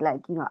just like,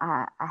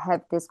 I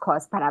have this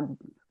course, but I'm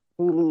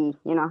really,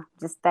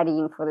 just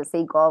studying for the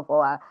sake of,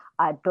 or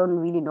I don't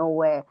really know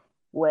where,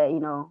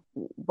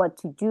 what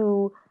to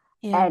do.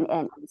 Yeah.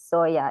 And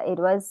so yeah, it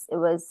was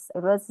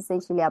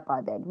essentially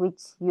about that,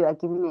 which you are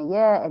given a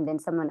year and then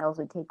someone else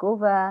will take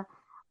over.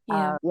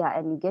 Yeah. Yeah,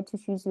 and you get to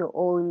choose your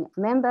own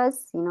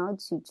members,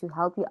 to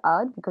help you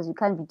out because you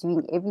can't be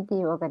doing everything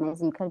you're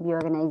organizing. You can't be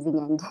organizing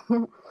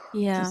and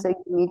Yeah. so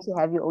you need to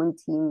have your own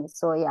team.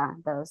 So yeah,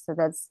 so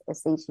that's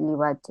essentially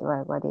what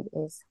it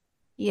is.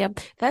 Yeah,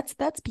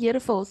 that's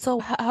beautiful. So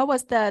how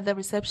was the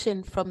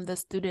reception from the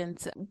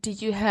students?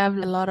 Did you have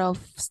a lot of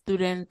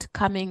students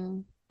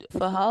coming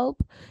for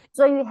help?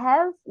 So you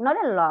have not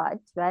a lot,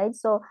 right?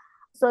 So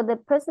the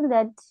person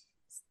that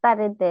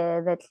started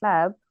the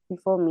club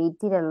before me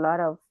did a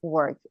lot of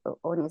work,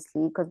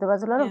 honestly, because there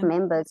was a lot of Yeah.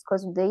 members.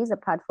 Because there is a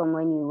platform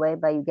when you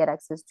whereby you get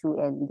access to,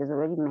 and there's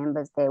already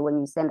members there when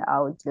you send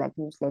out like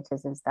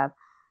newsletters and stuff.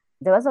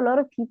 There was a lot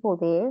of people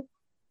there,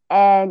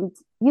 and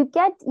you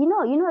get,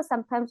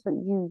 sometimes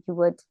when you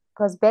would,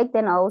 because back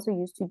then I also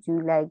used to do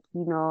like,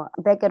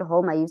 back at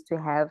home I used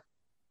to have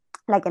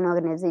like an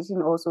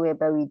organization also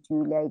whereby we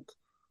do like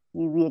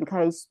we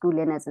encourage school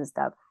learners and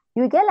stuff.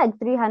 You get like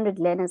 300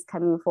 learners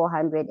coming,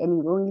 400, and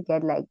you only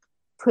get like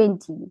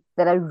 20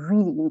 that are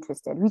really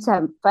interested, which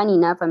I'm funny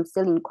enough, I'm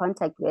still in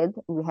contact with.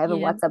 We have a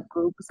Yeah. WhatsApp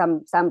group,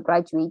 some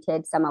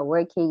graduated, some are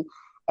working,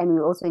 and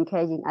we're also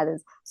encouraging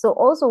others. So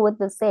also with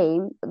the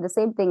same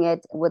thing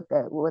with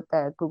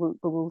the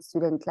Google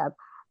Student Club,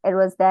 it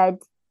was that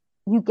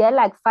you get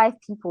like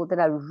 5 people that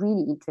are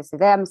really interested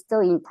that I'm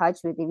still in touch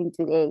with even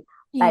today.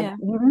 But Yeah.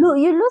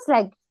 you lose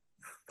like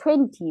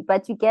 20,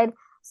 but you get,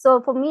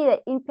 so for me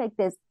the impact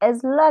is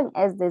as long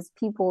as there's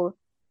people,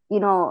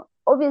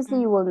 obviously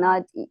Mm. you will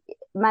not,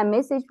 my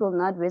message will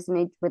not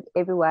resonate with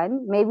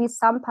everyone, maybe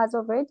some parts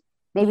of it,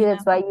 maybe Yeah.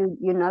 that's why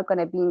you're not going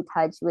to be in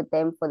touch with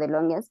them for the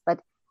longest, but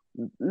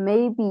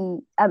maybe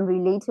I'm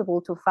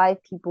relatable to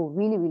 5 people,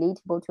 really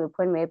relatable to a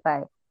point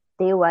whereby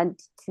they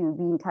want to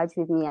be in touch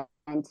with me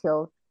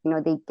until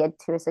they get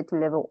to a certain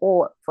level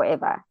or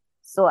forever.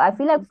 So I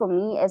feel like for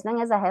me, as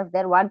long as I have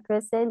that one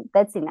person,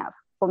 that's enough.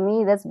 For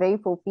me, that's very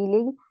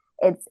fulfilling.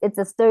 It's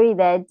a story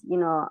that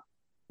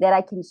that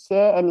I can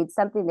share, and it's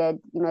something that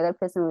that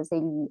person will say,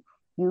 you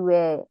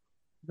were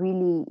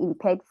really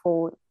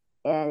impactful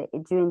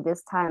during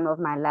this time of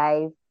my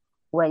life.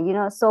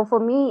 When so for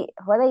me,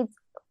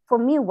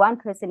 one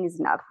person is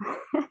enough.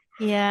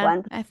 Yeah,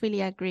 One. I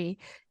fully agree.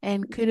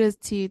 And kudos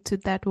to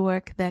that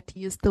work that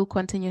you still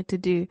continue to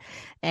do.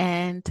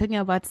 And talking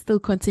about still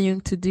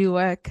continuing to do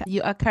work,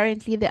 you are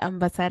currently the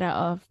ambassador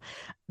of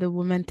the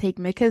Women Take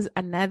Makers,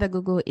 another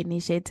Google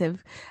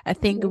initiative. I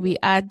think we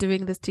are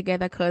doing this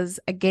together because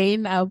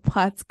again, our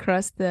paths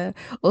cross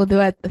although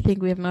I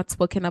think we have not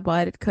spoken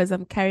about it because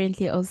I'm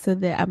currently also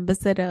the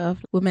ambassador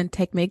of Women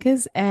Tech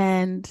Makers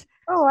and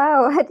Oh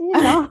wow, I didn't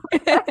know.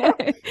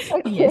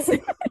 yes.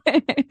 Okay.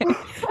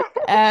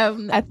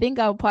 I think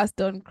our paths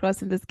don't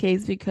cross in this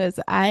case because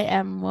I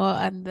am more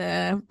on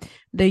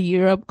the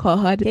Europe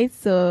cohort. Okay,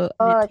 so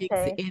Oh, meetings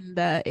okay. in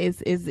the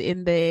is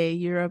in the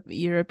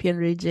European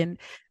region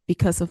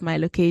because of my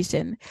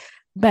location.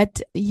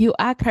 But you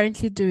are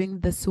currently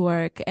doing this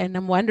work, and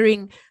I'm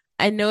wondering,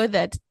 I know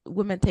that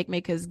Women Tech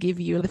Makers give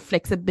you the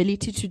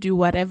flexibility to do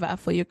whatever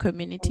for your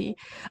community.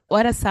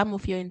 What are some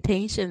of your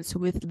intentions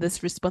with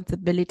this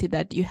responsibility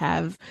that you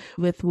have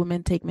with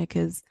Women Tech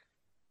Makers?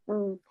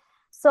 Mm.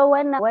 So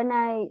when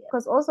I,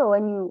 because also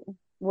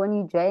when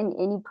you join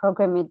any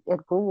program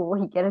at Google,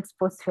 you get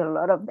exposed to a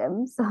lot of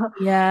them. So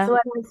Yeah.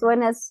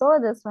 when I saw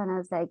this one, I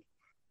was like,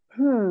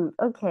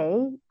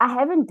 okay. I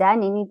haven't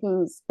done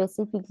anything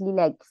specifically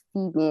like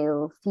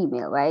female,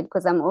 right?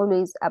 Because I'm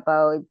always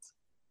about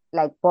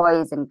like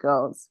boys and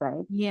girls,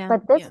 right? Yeah.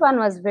 But this Yeah. one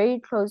was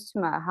very close to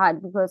my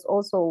heart because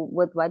also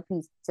with what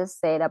we just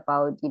said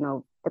about,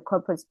 the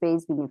corporate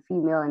space being a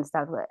female and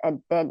stuff.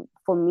 And then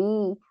for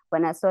me,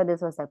 when I saw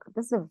this, I was like,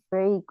 this is a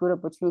very good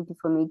opportunity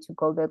for me to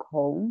go back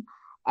home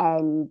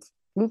and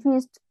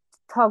literally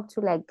talk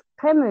to like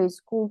primary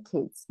school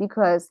kids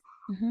because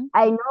Mm-hmm.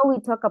 I know we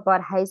talk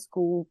about high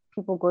school,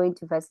 people going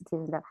to universities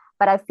and stuff,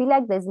 but I feel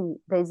like there's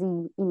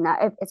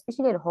enough,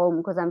 especially at home,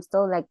 because I'm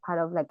still like part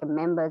of like a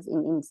members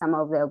in some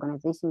of the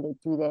organizations that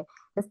do that.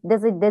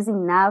 There's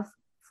enough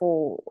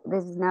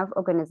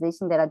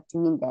organizations that are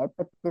doing that,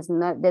 but there's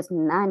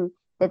none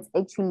that's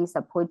actually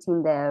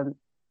supporting the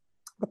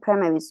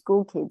primary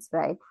school kids,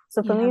 right?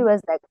 So for me, Yeah. it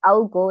was like,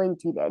 I'll go and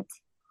do that.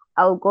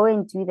 I'll go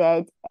and do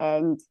that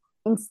and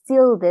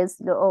instill this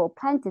or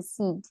plant a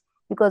seed.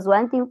 Because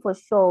one thing for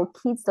sure,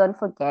 kids don't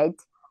forget,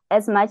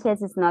 as much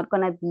as it's not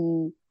gonna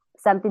be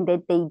something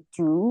that they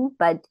do,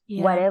 but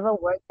Yeah. whatever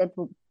work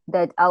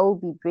that I will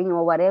be bringing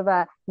or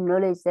whatever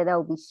knowledge that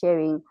I'll be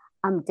sharing,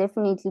 I'm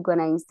definitely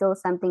gonna instill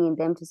something in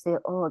them to say,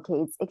 oh, okay,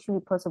 it's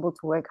actually possible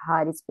to work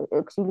hard. It's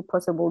actually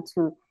possible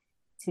to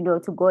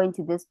go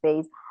into this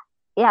space.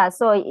 Yeah,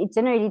 so it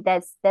generally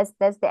that's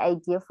the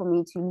idea for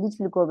me to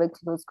literally go back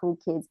to those school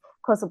kids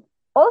because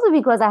also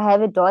because I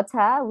have a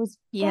daughter who's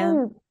Yeah.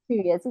 very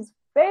curious. She's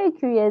very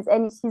curious,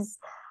 and she's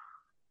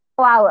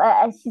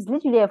wow, she's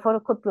literally a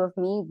photocopy of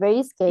me.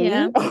 Very scary.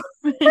 Yeah.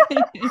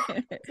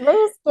 It's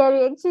very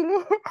scary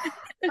actually.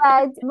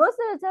 But most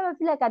of the time I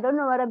feel like I don't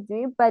know what I'm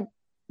doing, but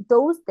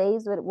those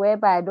days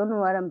whereby I don't know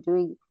what I'm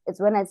doing, it's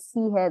when I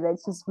see her that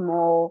she's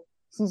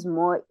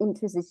more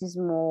interested, she's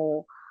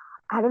more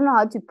I don't know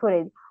how to put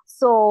it.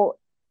 So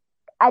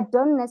I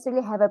don't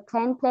necessarily have a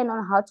plan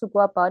on how to go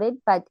about it,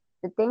 but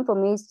the thing for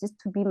me is just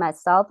to be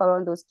myself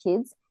around those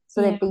kids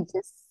so Yeah. that they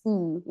just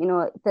see,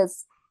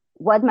 this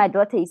what my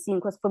daughter is seeing.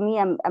 Because for me,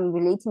 I'm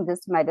relating this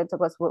to my daughter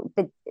because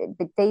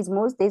the days,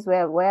 most days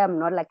where I'm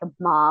not like a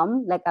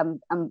mom, like I'm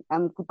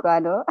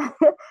Kutlwano.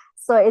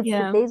 So it's the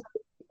Yeah. days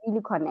where we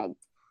really connect.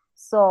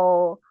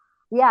 So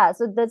yeah,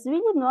 so there's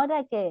really not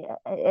like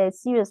a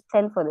serious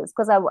plan for this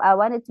because I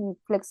wanted to be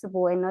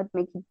flexible and not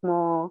make it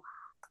more,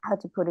 how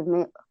to put it,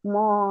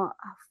 more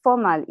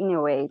formal in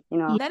a way.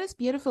 That is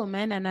beautiful,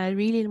 man. And I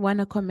really want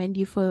to commend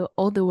you for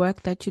all the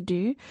work that you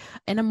do.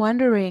 And I'm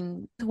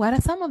wondering, what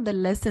are some of the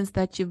lessons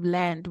that you've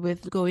learned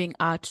with going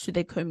out to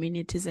the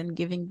communities and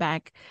giving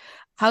back?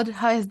 How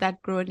has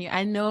that grown you?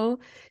 I know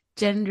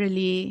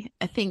generally,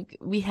 I think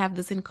we have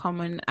this in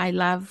common. I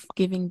love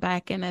giving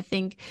back. And I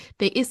think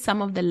there is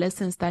some of the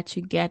lessons that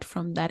you get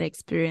from that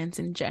experience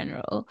in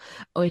general,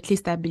 or at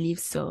least I believe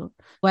so.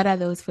 What are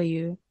those for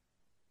you?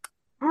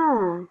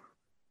 Ah,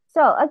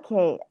 so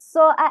okay,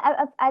 so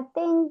I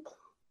think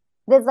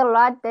there's a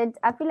lot that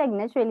I feel like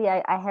naturally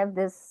I have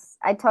this.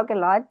 I talk a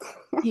lot,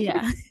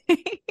 Yeah.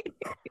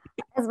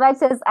 as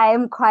much as I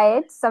am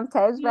quiet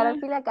sometimes, but I Yeah.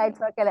 feel like I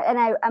talk a lot,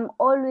 and I'm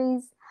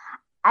always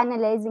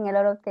analyzing a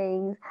lot of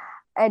things.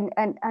 And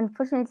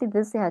unfortunately,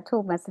 this year I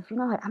told myself, you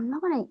know what, I'm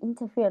not gonna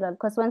interfere a lot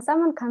because when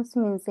someone comes to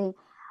me and say,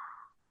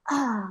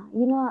 I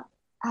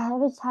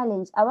have a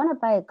challenge. I want to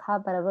buy a car,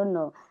 but I don't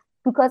know.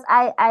 Because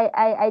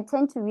I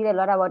tend to read a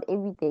lot about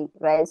everything,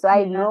 right? So I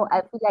Yeah. know,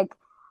 I feel like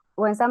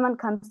when someone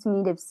comes to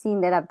me, they've seen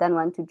that I've done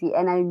one, two, three,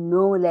 and I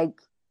know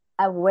like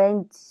I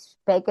went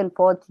back and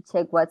forth to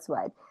check what's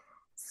what.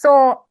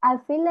 So I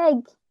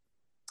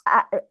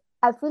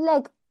I feel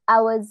like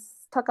I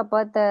was talk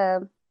about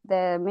the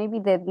maybe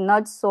the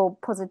not so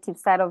positive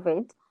side of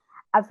it.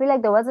 I feel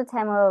like there was a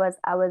time where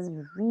I was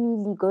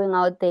really going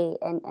out there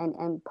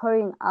and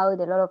pouring out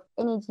a lot of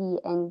energy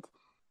and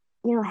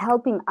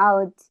helping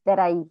out that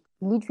I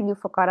literally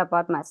forgot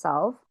about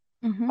myself.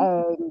 Mm-hmm.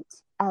 And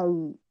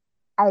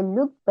I I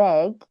look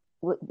back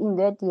in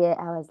that year,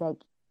 I was like,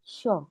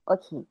 sure,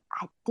 okay,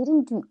 I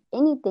didn't do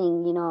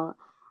anything. In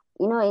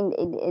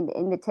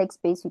the tech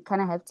space, you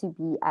kind of have to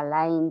be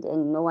aligned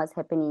and know what's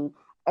happening.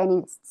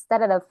 And it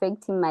started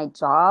affecting my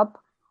job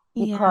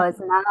Yeah. because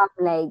now I'm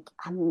like,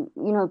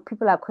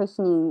 people are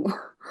questioning,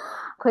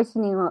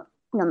 questioning,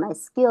 my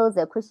skills.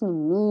 They're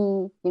questioning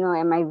me.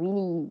 Am I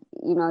really,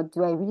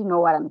 do I really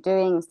know what I'm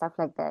doing and stuff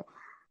like that.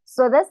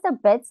 So that's the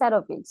bad side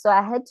of it. So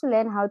I had to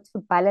learn how to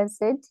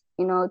balance it,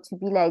 to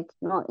be like,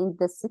 in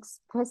the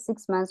first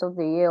 6 months of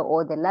the year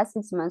or the last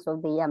 6 months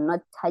of the year, I'm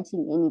not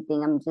touching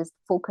anything. I'm just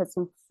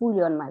focusing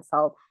fully on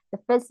myself. The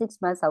first 6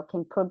 months, I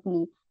can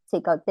probably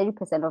take out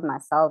 30% of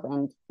myself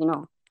and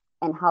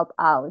help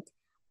out.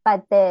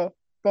 But the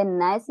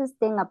nicest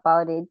thing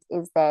about it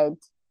is that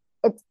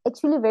it's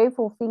actually very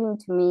fulfilling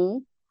to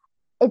me.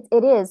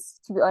 It is,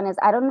 to be honest.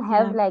 I don't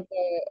have Yeah. like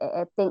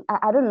a thing.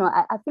 I don't know.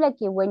 I feel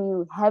like when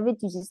you have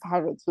it, you just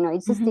have it.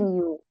 It's just Mm-hmm. in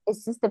you.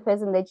 It's just the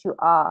person that you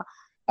are.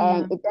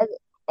 And Yeah. it does,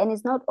 and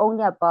it's not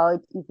only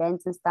about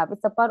events and stuff.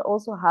 It's about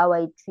also how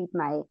I treat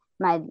my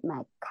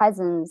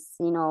cousins,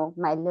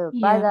 my little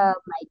Yeah. brother,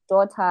 my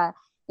daughter,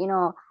 you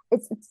know.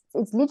 It's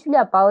literally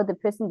about the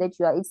person that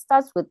you are. It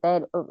starts with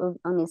that,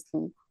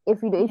 honestly.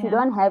 If you Yeah.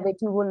 don't have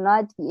it, you will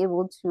not be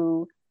able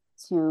to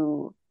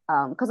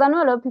because I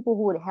know a lot of people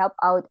who would help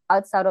out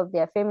outside of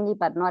their family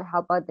but not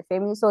help out the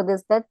family. So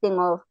there's that thing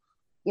of,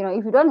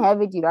 if you don't have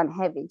it, you don't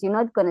have it. You're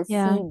not gonna see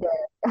Yeah. the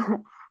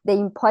the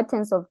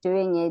importance of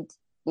doing it,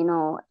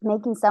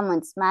 making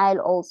someone smile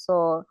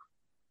also.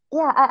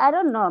 Yeah, I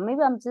don't know.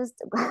 Maybe I'm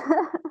just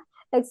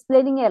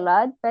explaining a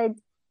lot, but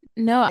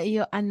No,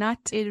 you are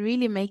not. It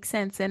really makes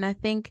sense. And I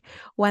think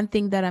one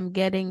thing that I'm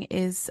getting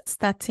is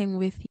starting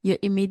with your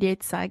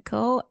immediate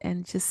cycle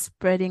and just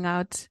spreading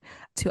out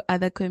to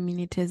other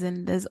communities.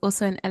 And there's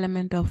also an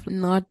element of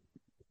not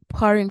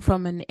pouring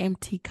from an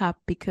empty cup,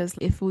 because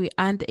if we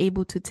aren't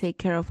able to take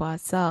care of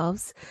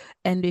ourselves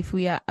and if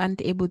we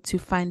aren't able to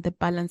find the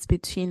balance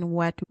between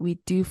what we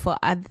do for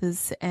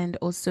others and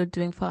also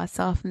doing for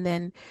ourselves,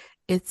 then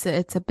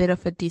it's a bit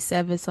of a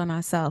disservice on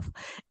ourselves.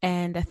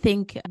 And I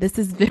think this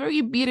is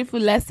very beautiful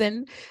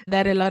lesson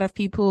that a lot of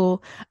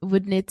people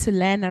would need to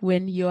learn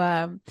when you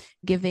are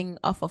giving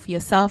off of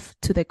yourself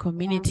to the yeah.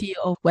 community,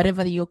 or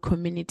whatever your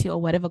community or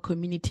whatever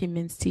community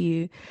means to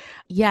you.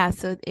 Yeah,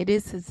 so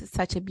it's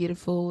such a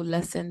beautiful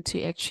lesson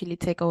to actually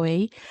take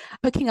away.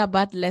 Talking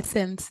about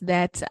lessons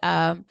that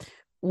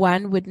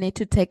one would need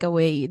to take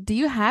away, do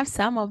you have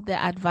some of the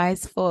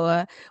advice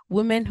for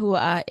women who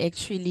are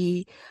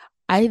actually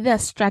either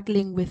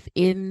struggling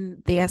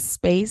within their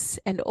space,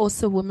 and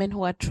also women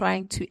who are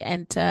trying to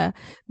enter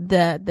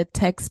the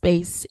tech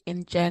space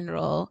in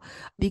general?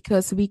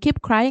 Because we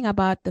keep crying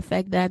about the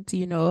fact that,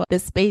 the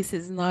space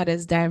is not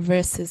as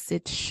diverse as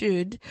it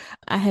should.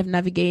 I have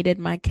navigated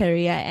my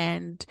career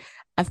and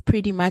I've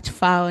pretty much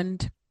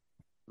found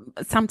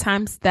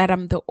sometimes that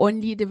I'm the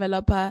only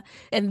developer,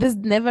 and this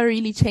never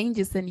really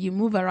changes, and you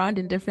move around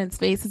in different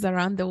spaces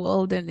around the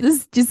world, and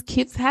this just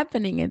keeps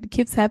happening and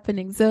keeps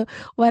happening. So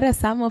what are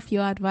some of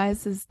your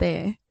advices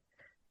there?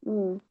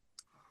 Mm.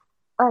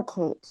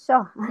 Okay,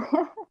 sure.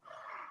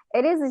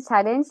 It is a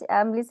challenge.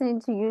 I'm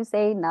listening to you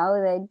say now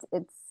that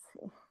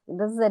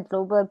this is a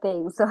global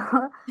thing. So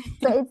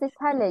it's a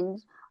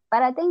challenge.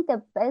 But I think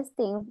the best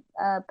thing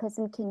a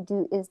person can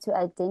do is to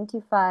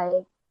identify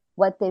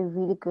what they're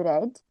really good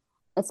at,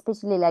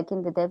 especially like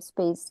in the dev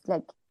space.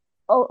 Like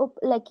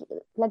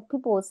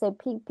people will say,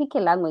 pick a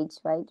language,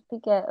 right?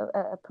 Pick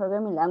a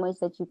programming language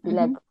that you feel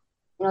like,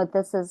 Hmm.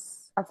 this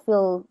is. I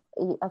feel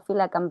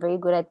like I'm very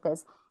good at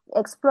this.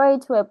 Explore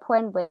it to a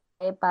point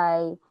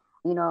whereby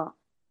you know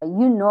a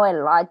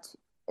lot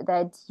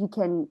that you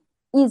can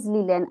easily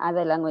learn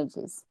other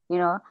languages,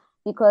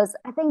 because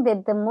I think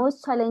that the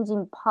most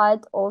challenging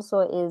part also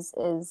is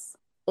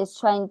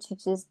trying to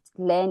just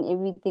learn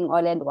everything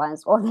all at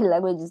once, all the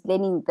languages,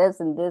 learning this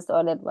and this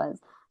all at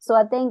once. So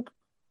I think,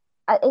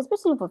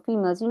 especially for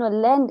females,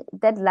 learn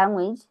that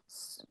language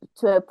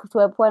to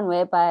a point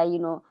whereby,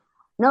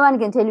 no one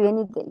can tell you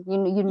anything.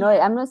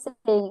 Yeah. I'm not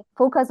saying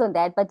focus on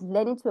that, but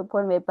learn it to a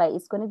point whereby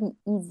it's going to be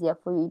easier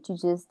for you to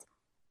just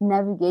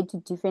navigate to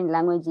different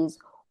languages,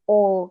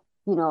 or,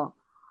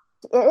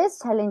 it is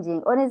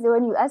challenging. Honestly,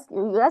 when you're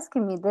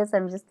asking me this,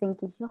 I'm just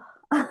thinking,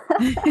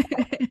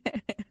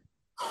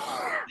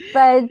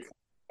 but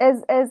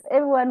as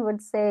everyone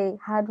would say,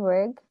 hard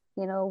work,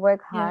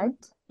 work Yeah. hard,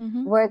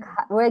 Hmm. work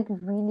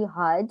really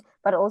hard,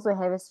 but also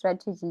have a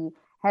strategy,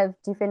 have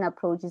different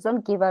approaches.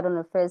 Don't give out on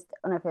a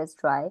first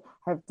try.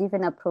 Have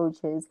different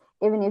approaches.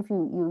 Even if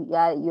you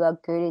are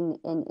good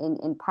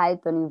in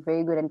Python, you're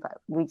very good in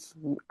which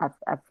I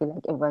feel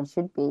like everyone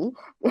should be.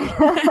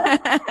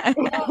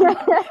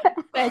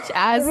 Fetch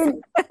us.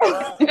 Even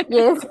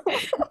yes.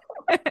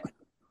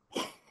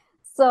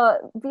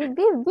 So be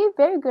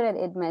very good at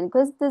it, man,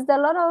 because there's a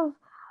lot of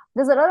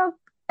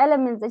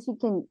elements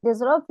that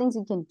there's a lot of things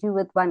you can do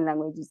with one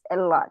language. It's a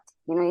lot.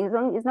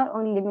 It's not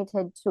only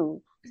limited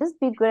to just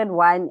be good at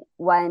one,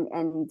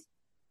 and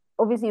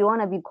obviously you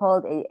want to be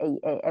called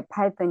a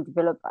Python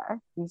developer,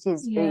 which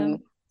is Yeah.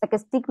 very like a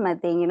stigma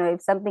thing.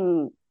 If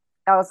something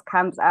else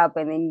comes up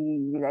and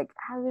then you're like,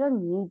 we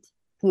don't need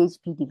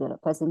PHP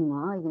developers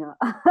anymore.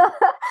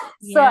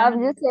 So Yeah. I'm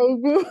just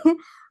saying,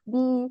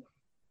 be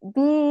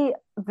be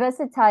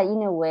versatile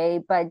in a way,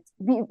 but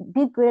be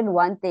good at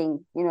one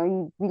thing.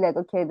 You be like,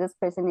 okay, this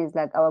person is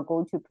like our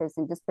go-to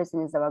person. This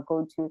person is our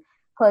go-to,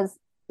 because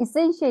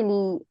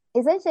essentially,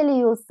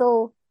 you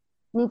still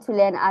need to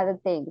learn other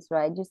things,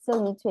 right? You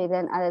still need to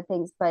learn other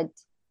things, but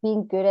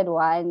being good at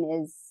one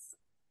is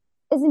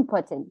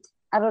important.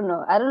 I don't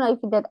know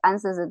if that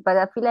answers it, but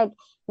I feel like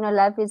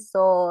life is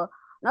so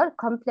not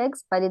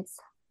complex, but it's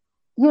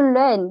you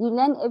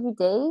learn every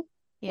day.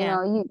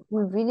 Yeah. You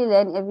really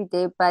learn every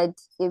day, but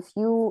if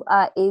you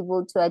are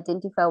able to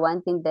identify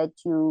one thing that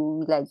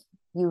you like,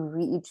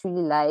 you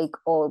truly like,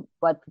 or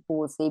what people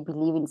will say,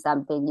 believe in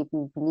something. If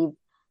you believe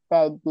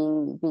that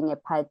being a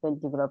Python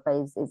developer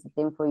is a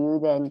thing for you,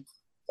 then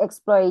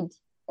explore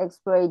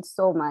it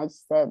so much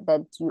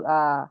that you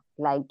are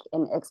like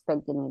an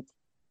expert in it.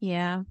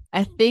 Yeah,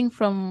 I think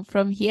from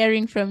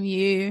hearing from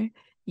you,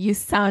 you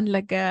sound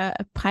like a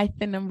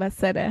Python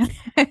ambassador.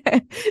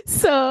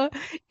 So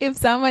if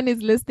someone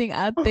is listening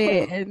out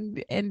there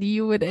and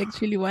you would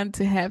actually want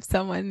to have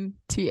someone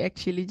to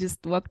actually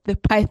just walk the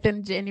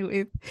Python journey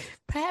with,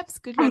 perhaps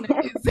Kutlwano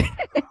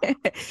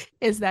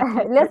is that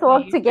person Let's for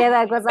work you.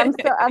 together, because I'm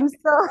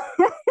still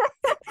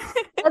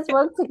let's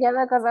work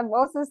together, because I'm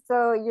also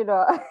still.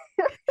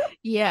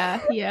 Yeah,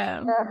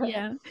 yeah, uh,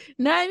 yeah.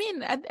 No, I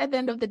mean, at the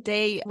end of the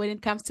day, when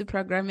it comes to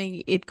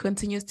programming, it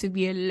continues to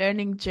be a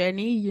learning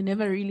journey. You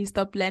never really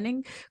stop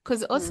learning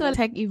because also mm,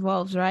 tech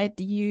evolves, right?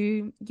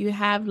 You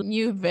have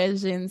new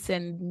versions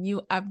and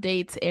new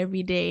updates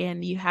every day,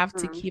 and you have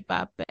to mm, keep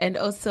up. And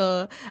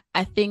also,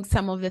 I think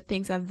some of the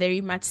things are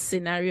very much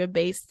scenario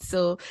based.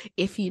 So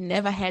if you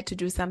never had to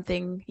do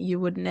something, you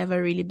would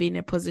never really be in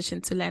a position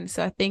to learn.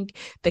 So I think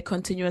the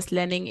continuous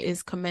learning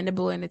is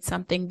commendable, and it's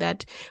something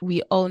that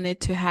we all need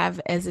to have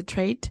as a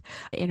trait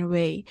in a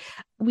way.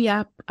 We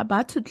are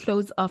about to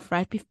close off,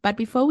 right? But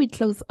before we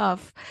close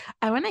off,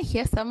 I want to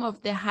hear some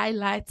of the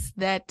highlights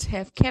that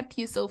have kept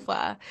you so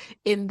far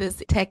in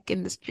this tech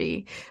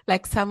industry,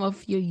 like some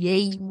of your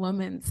yay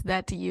moments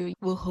that you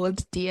will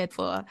hold dear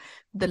for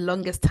the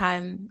longest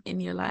time in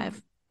your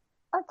life.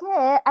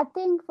 okay, I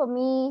think for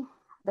me,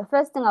 the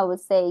first thing I would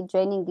say,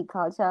 joining the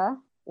culture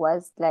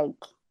was like,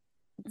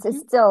 it's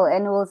Mhm. still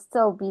and will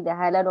still be the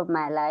highlight of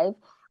my life,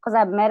 because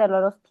I've met a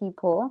lot of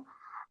people.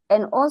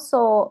 And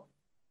also,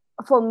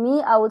 for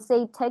me, I would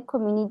say tech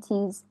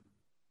communities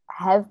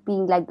have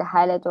been like the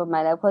highlight of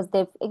my life, because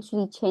they've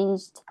actually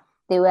changed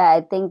the way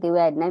I think, the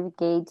way I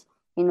navigate,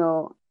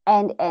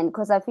 and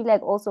because I feel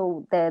like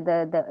also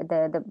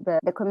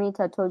the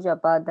community I told you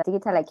about, the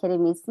digital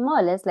academy, is more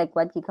or less like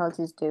what Geek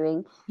Culture is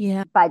doing.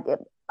 Yeah. But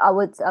I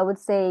would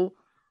say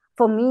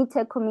for me,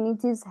 tech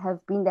communities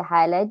have been the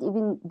highlight.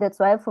 Even that's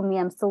why for me,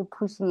 I'm still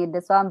pushing it.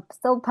 That's why I'm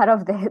still part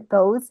of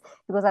those,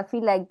 because I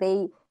feel like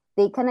they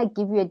kind of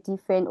give you a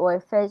different or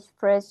a fresh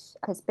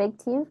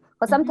perspective.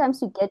 But Mhm.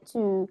 sometimes you get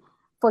to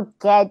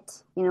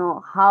forget,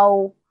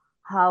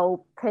 how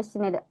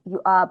passionate you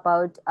are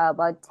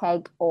about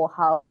tech, or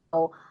how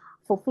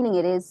fulfilling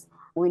it is.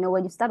 When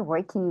you start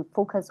working, you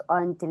focus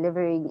on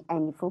delivering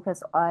and you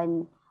focus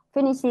on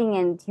finishing,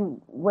 and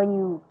when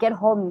you get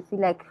home you feel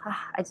like,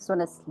 I just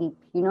want to sleep.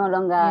 You no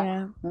longer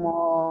Yeah.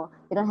 more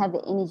you don't have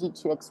the energy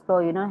to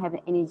explore, you don't have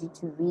the energy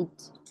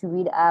to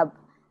read up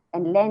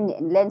and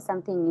learn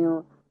something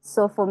new.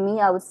 So for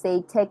me, I would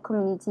say tech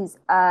communities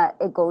are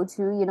a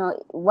go-to.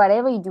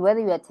 Whatever you do,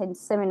 whether you attend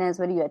seminars,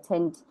 whether you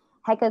attend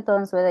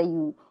hackathons, whether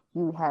you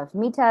have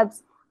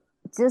meetups,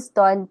 just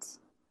don't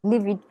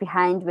leave it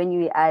behind when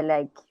you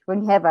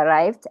have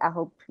arrived. I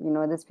hope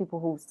there's people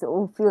who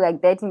still feel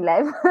like that in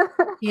life.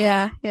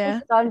 Yeah.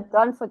 Just Yeah.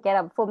 don't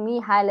forget. For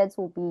me, highlights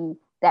will be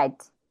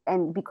that,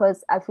 and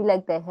because I feel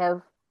like they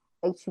have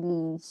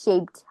actually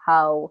shaped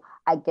how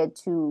I get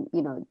to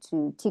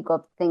tick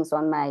off things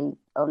on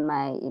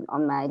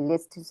my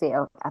list to say,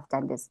 oh, I've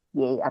done this,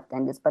 yay, I've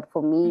done this. But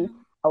for me, Mhm.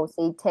 I would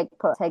say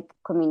tech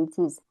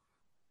communities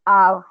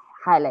are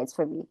highlights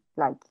for me,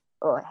 like,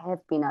 or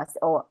have been us,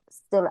 or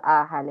still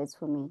are highlights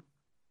for me.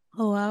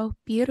 Oh, wow,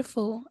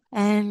 beautiful.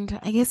 And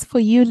I guess for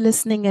you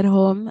listening at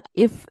home,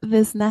 if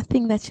there's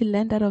nothing that you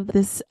learned out of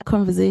this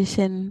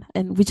conversation,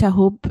 and which I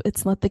hope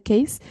it's not the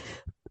case,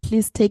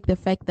 please take the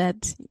fact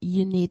that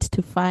you need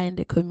to find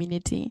a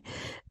community.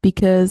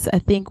 Because I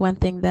think one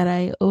thing that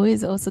I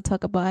always also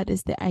talk about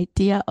is the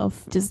idea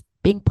of just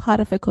being part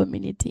of a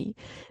community,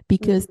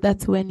 because Mm.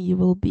 that's when you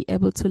will be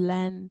able to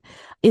learn.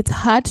 It's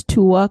hard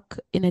to work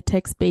in a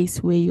tech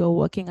space where you're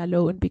working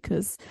alone,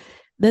 because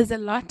there's a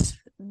lot.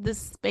 This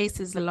space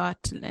is a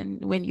lot.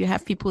 And when you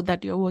have people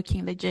that you're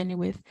working the journey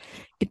with,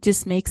 it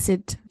just makes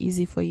it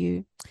easy for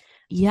you.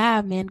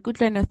 Yeah, man.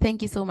 Kutlwano,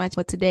 thank you so much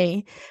for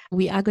today.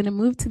 We are going to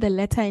move to the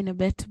letter in a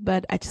bit,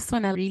 but I just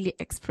want to really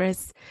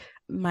express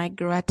my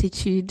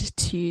gratitude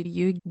to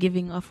you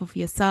giving off of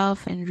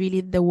yourself and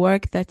really the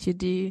work that you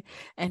do,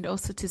 and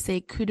also to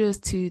say kudos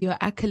to your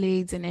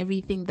accolades and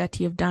everything that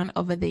you've done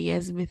over the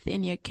years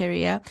within your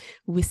career.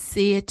 We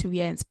see it,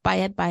 we are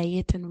inspired by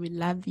it, and we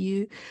love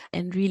you,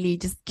 and really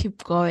just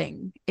keep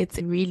going. It's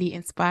really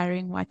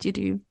inspiring what you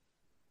do.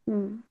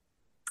 Mm.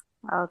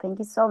 Oh, thank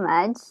you so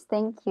much.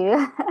 Thank you.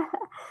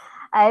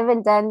 I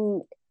haven't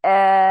done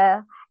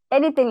uh,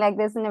 anything like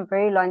this in a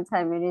very long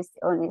time, it is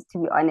honest, to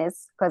be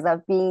honest, because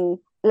I've been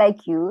like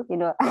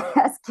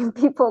asking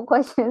people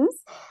questions.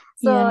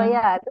 So Yeah.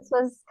 yeah,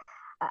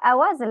 I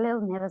was a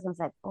little nervous. I was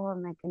like, oh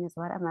my goodness,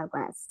 what am I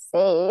gonna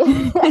say?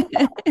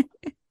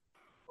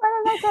 What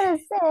am I gonna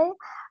say?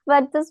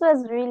 But this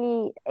was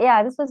really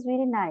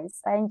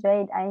nice. I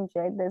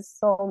enjoyed this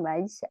so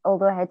much.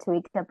 Although I had to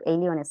wake up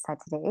early on a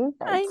Saturday,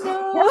 but I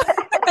know.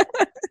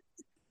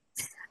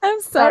 I'm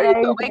but sorry I for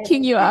enjoyed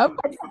waking you up.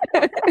 it.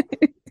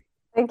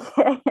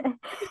 Okay.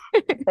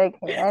 It's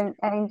okay.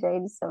 I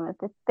enjoyed it so much.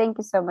 Thank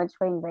you so much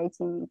for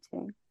inviting me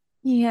too.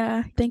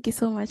 Yeah, thank you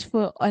so much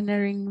for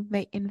honoring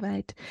the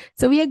invite.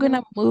 So we are going Mm.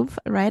 to move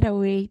right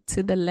away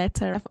to the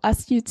letter. I've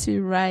asked you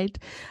to write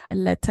a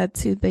letter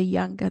to the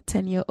younger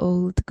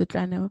 10-year-old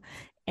Kutlwano, Mm.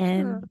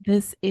 and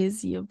this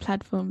is your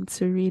platform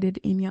to read it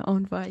in your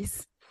own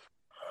voice.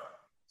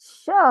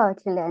 Sure,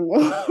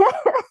 Kilani.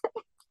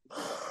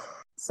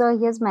 So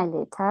here's my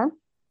letter.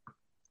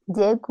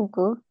 Dear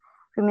Google,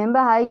 remember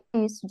how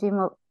you used to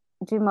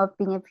dream of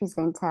being a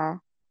presenter?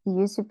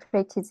 You used to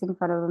practice in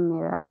front of a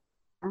mirror.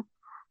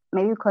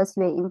 Maybe because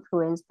you were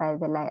influenced by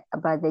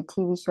about the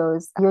TV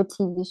shows, your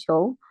TV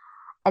show.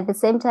 At the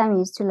same time, you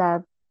used to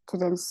love to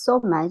dance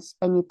so much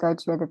and you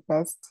thought you were the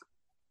best.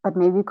 But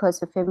maybe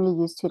because your family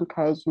used to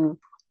encourage you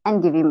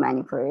and give you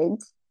money for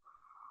it.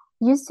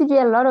 You used to do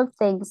a lot of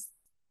things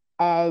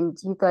and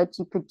you thought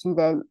you could do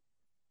them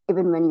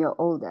even when you're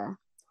older.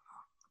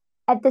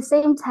 At the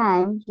same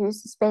time, you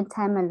used to spend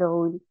time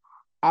alone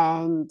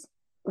and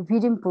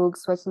reading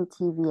books, watching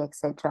TV,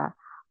 etc.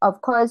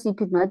 Of course, you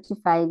could not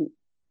define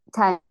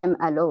time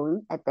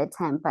alone at that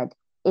time, but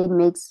it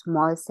makes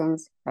more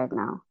sense right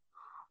now.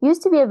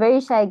 Used to be a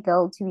very shy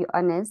girl, to be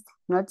honest,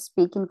 not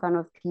speak in front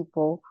of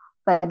people,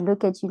 but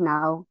look at you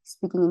now,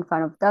 speaking in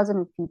front of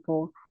thousands of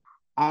people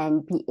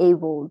and be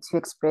able to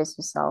express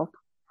yourself.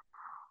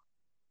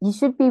 You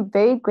should be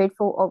very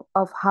grateful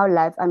of how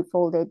life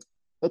unfolded,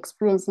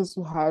 experiences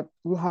you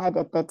had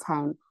at that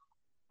time,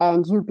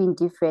 and you being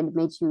different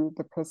made you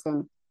the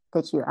person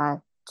that you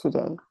are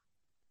today.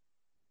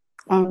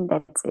 And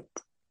that's it.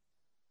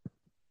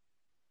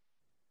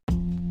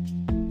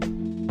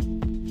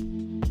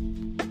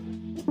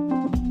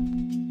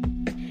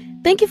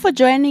 Thank you for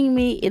joining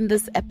me in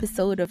this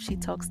episode of She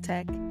Talks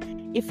Tech.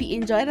 If you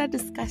enjoyed our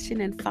discussion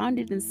and found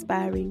it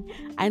inspiring,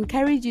 I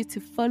encourage you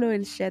to follow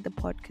and share the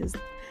podcast.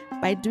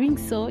 By doing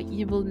so,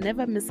 you will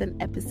never miss an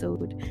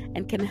episode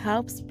and can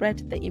help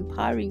spread the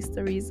empowering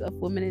stories of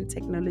women in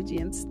technology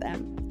and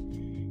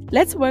STEM.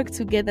 Let's work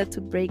together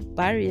to break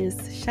barriers,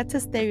 shatter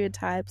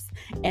stereotypes,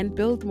 and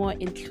build more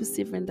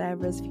inclusive and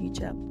diverse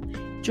future.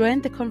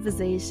 Join the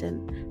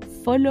conversation,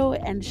 follow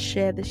and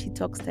share the She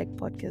Talks Tech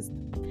podcast.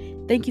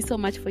 Thank you so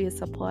much for your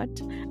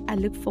support. I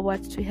look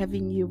forward to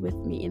having you with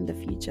me in the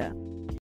future.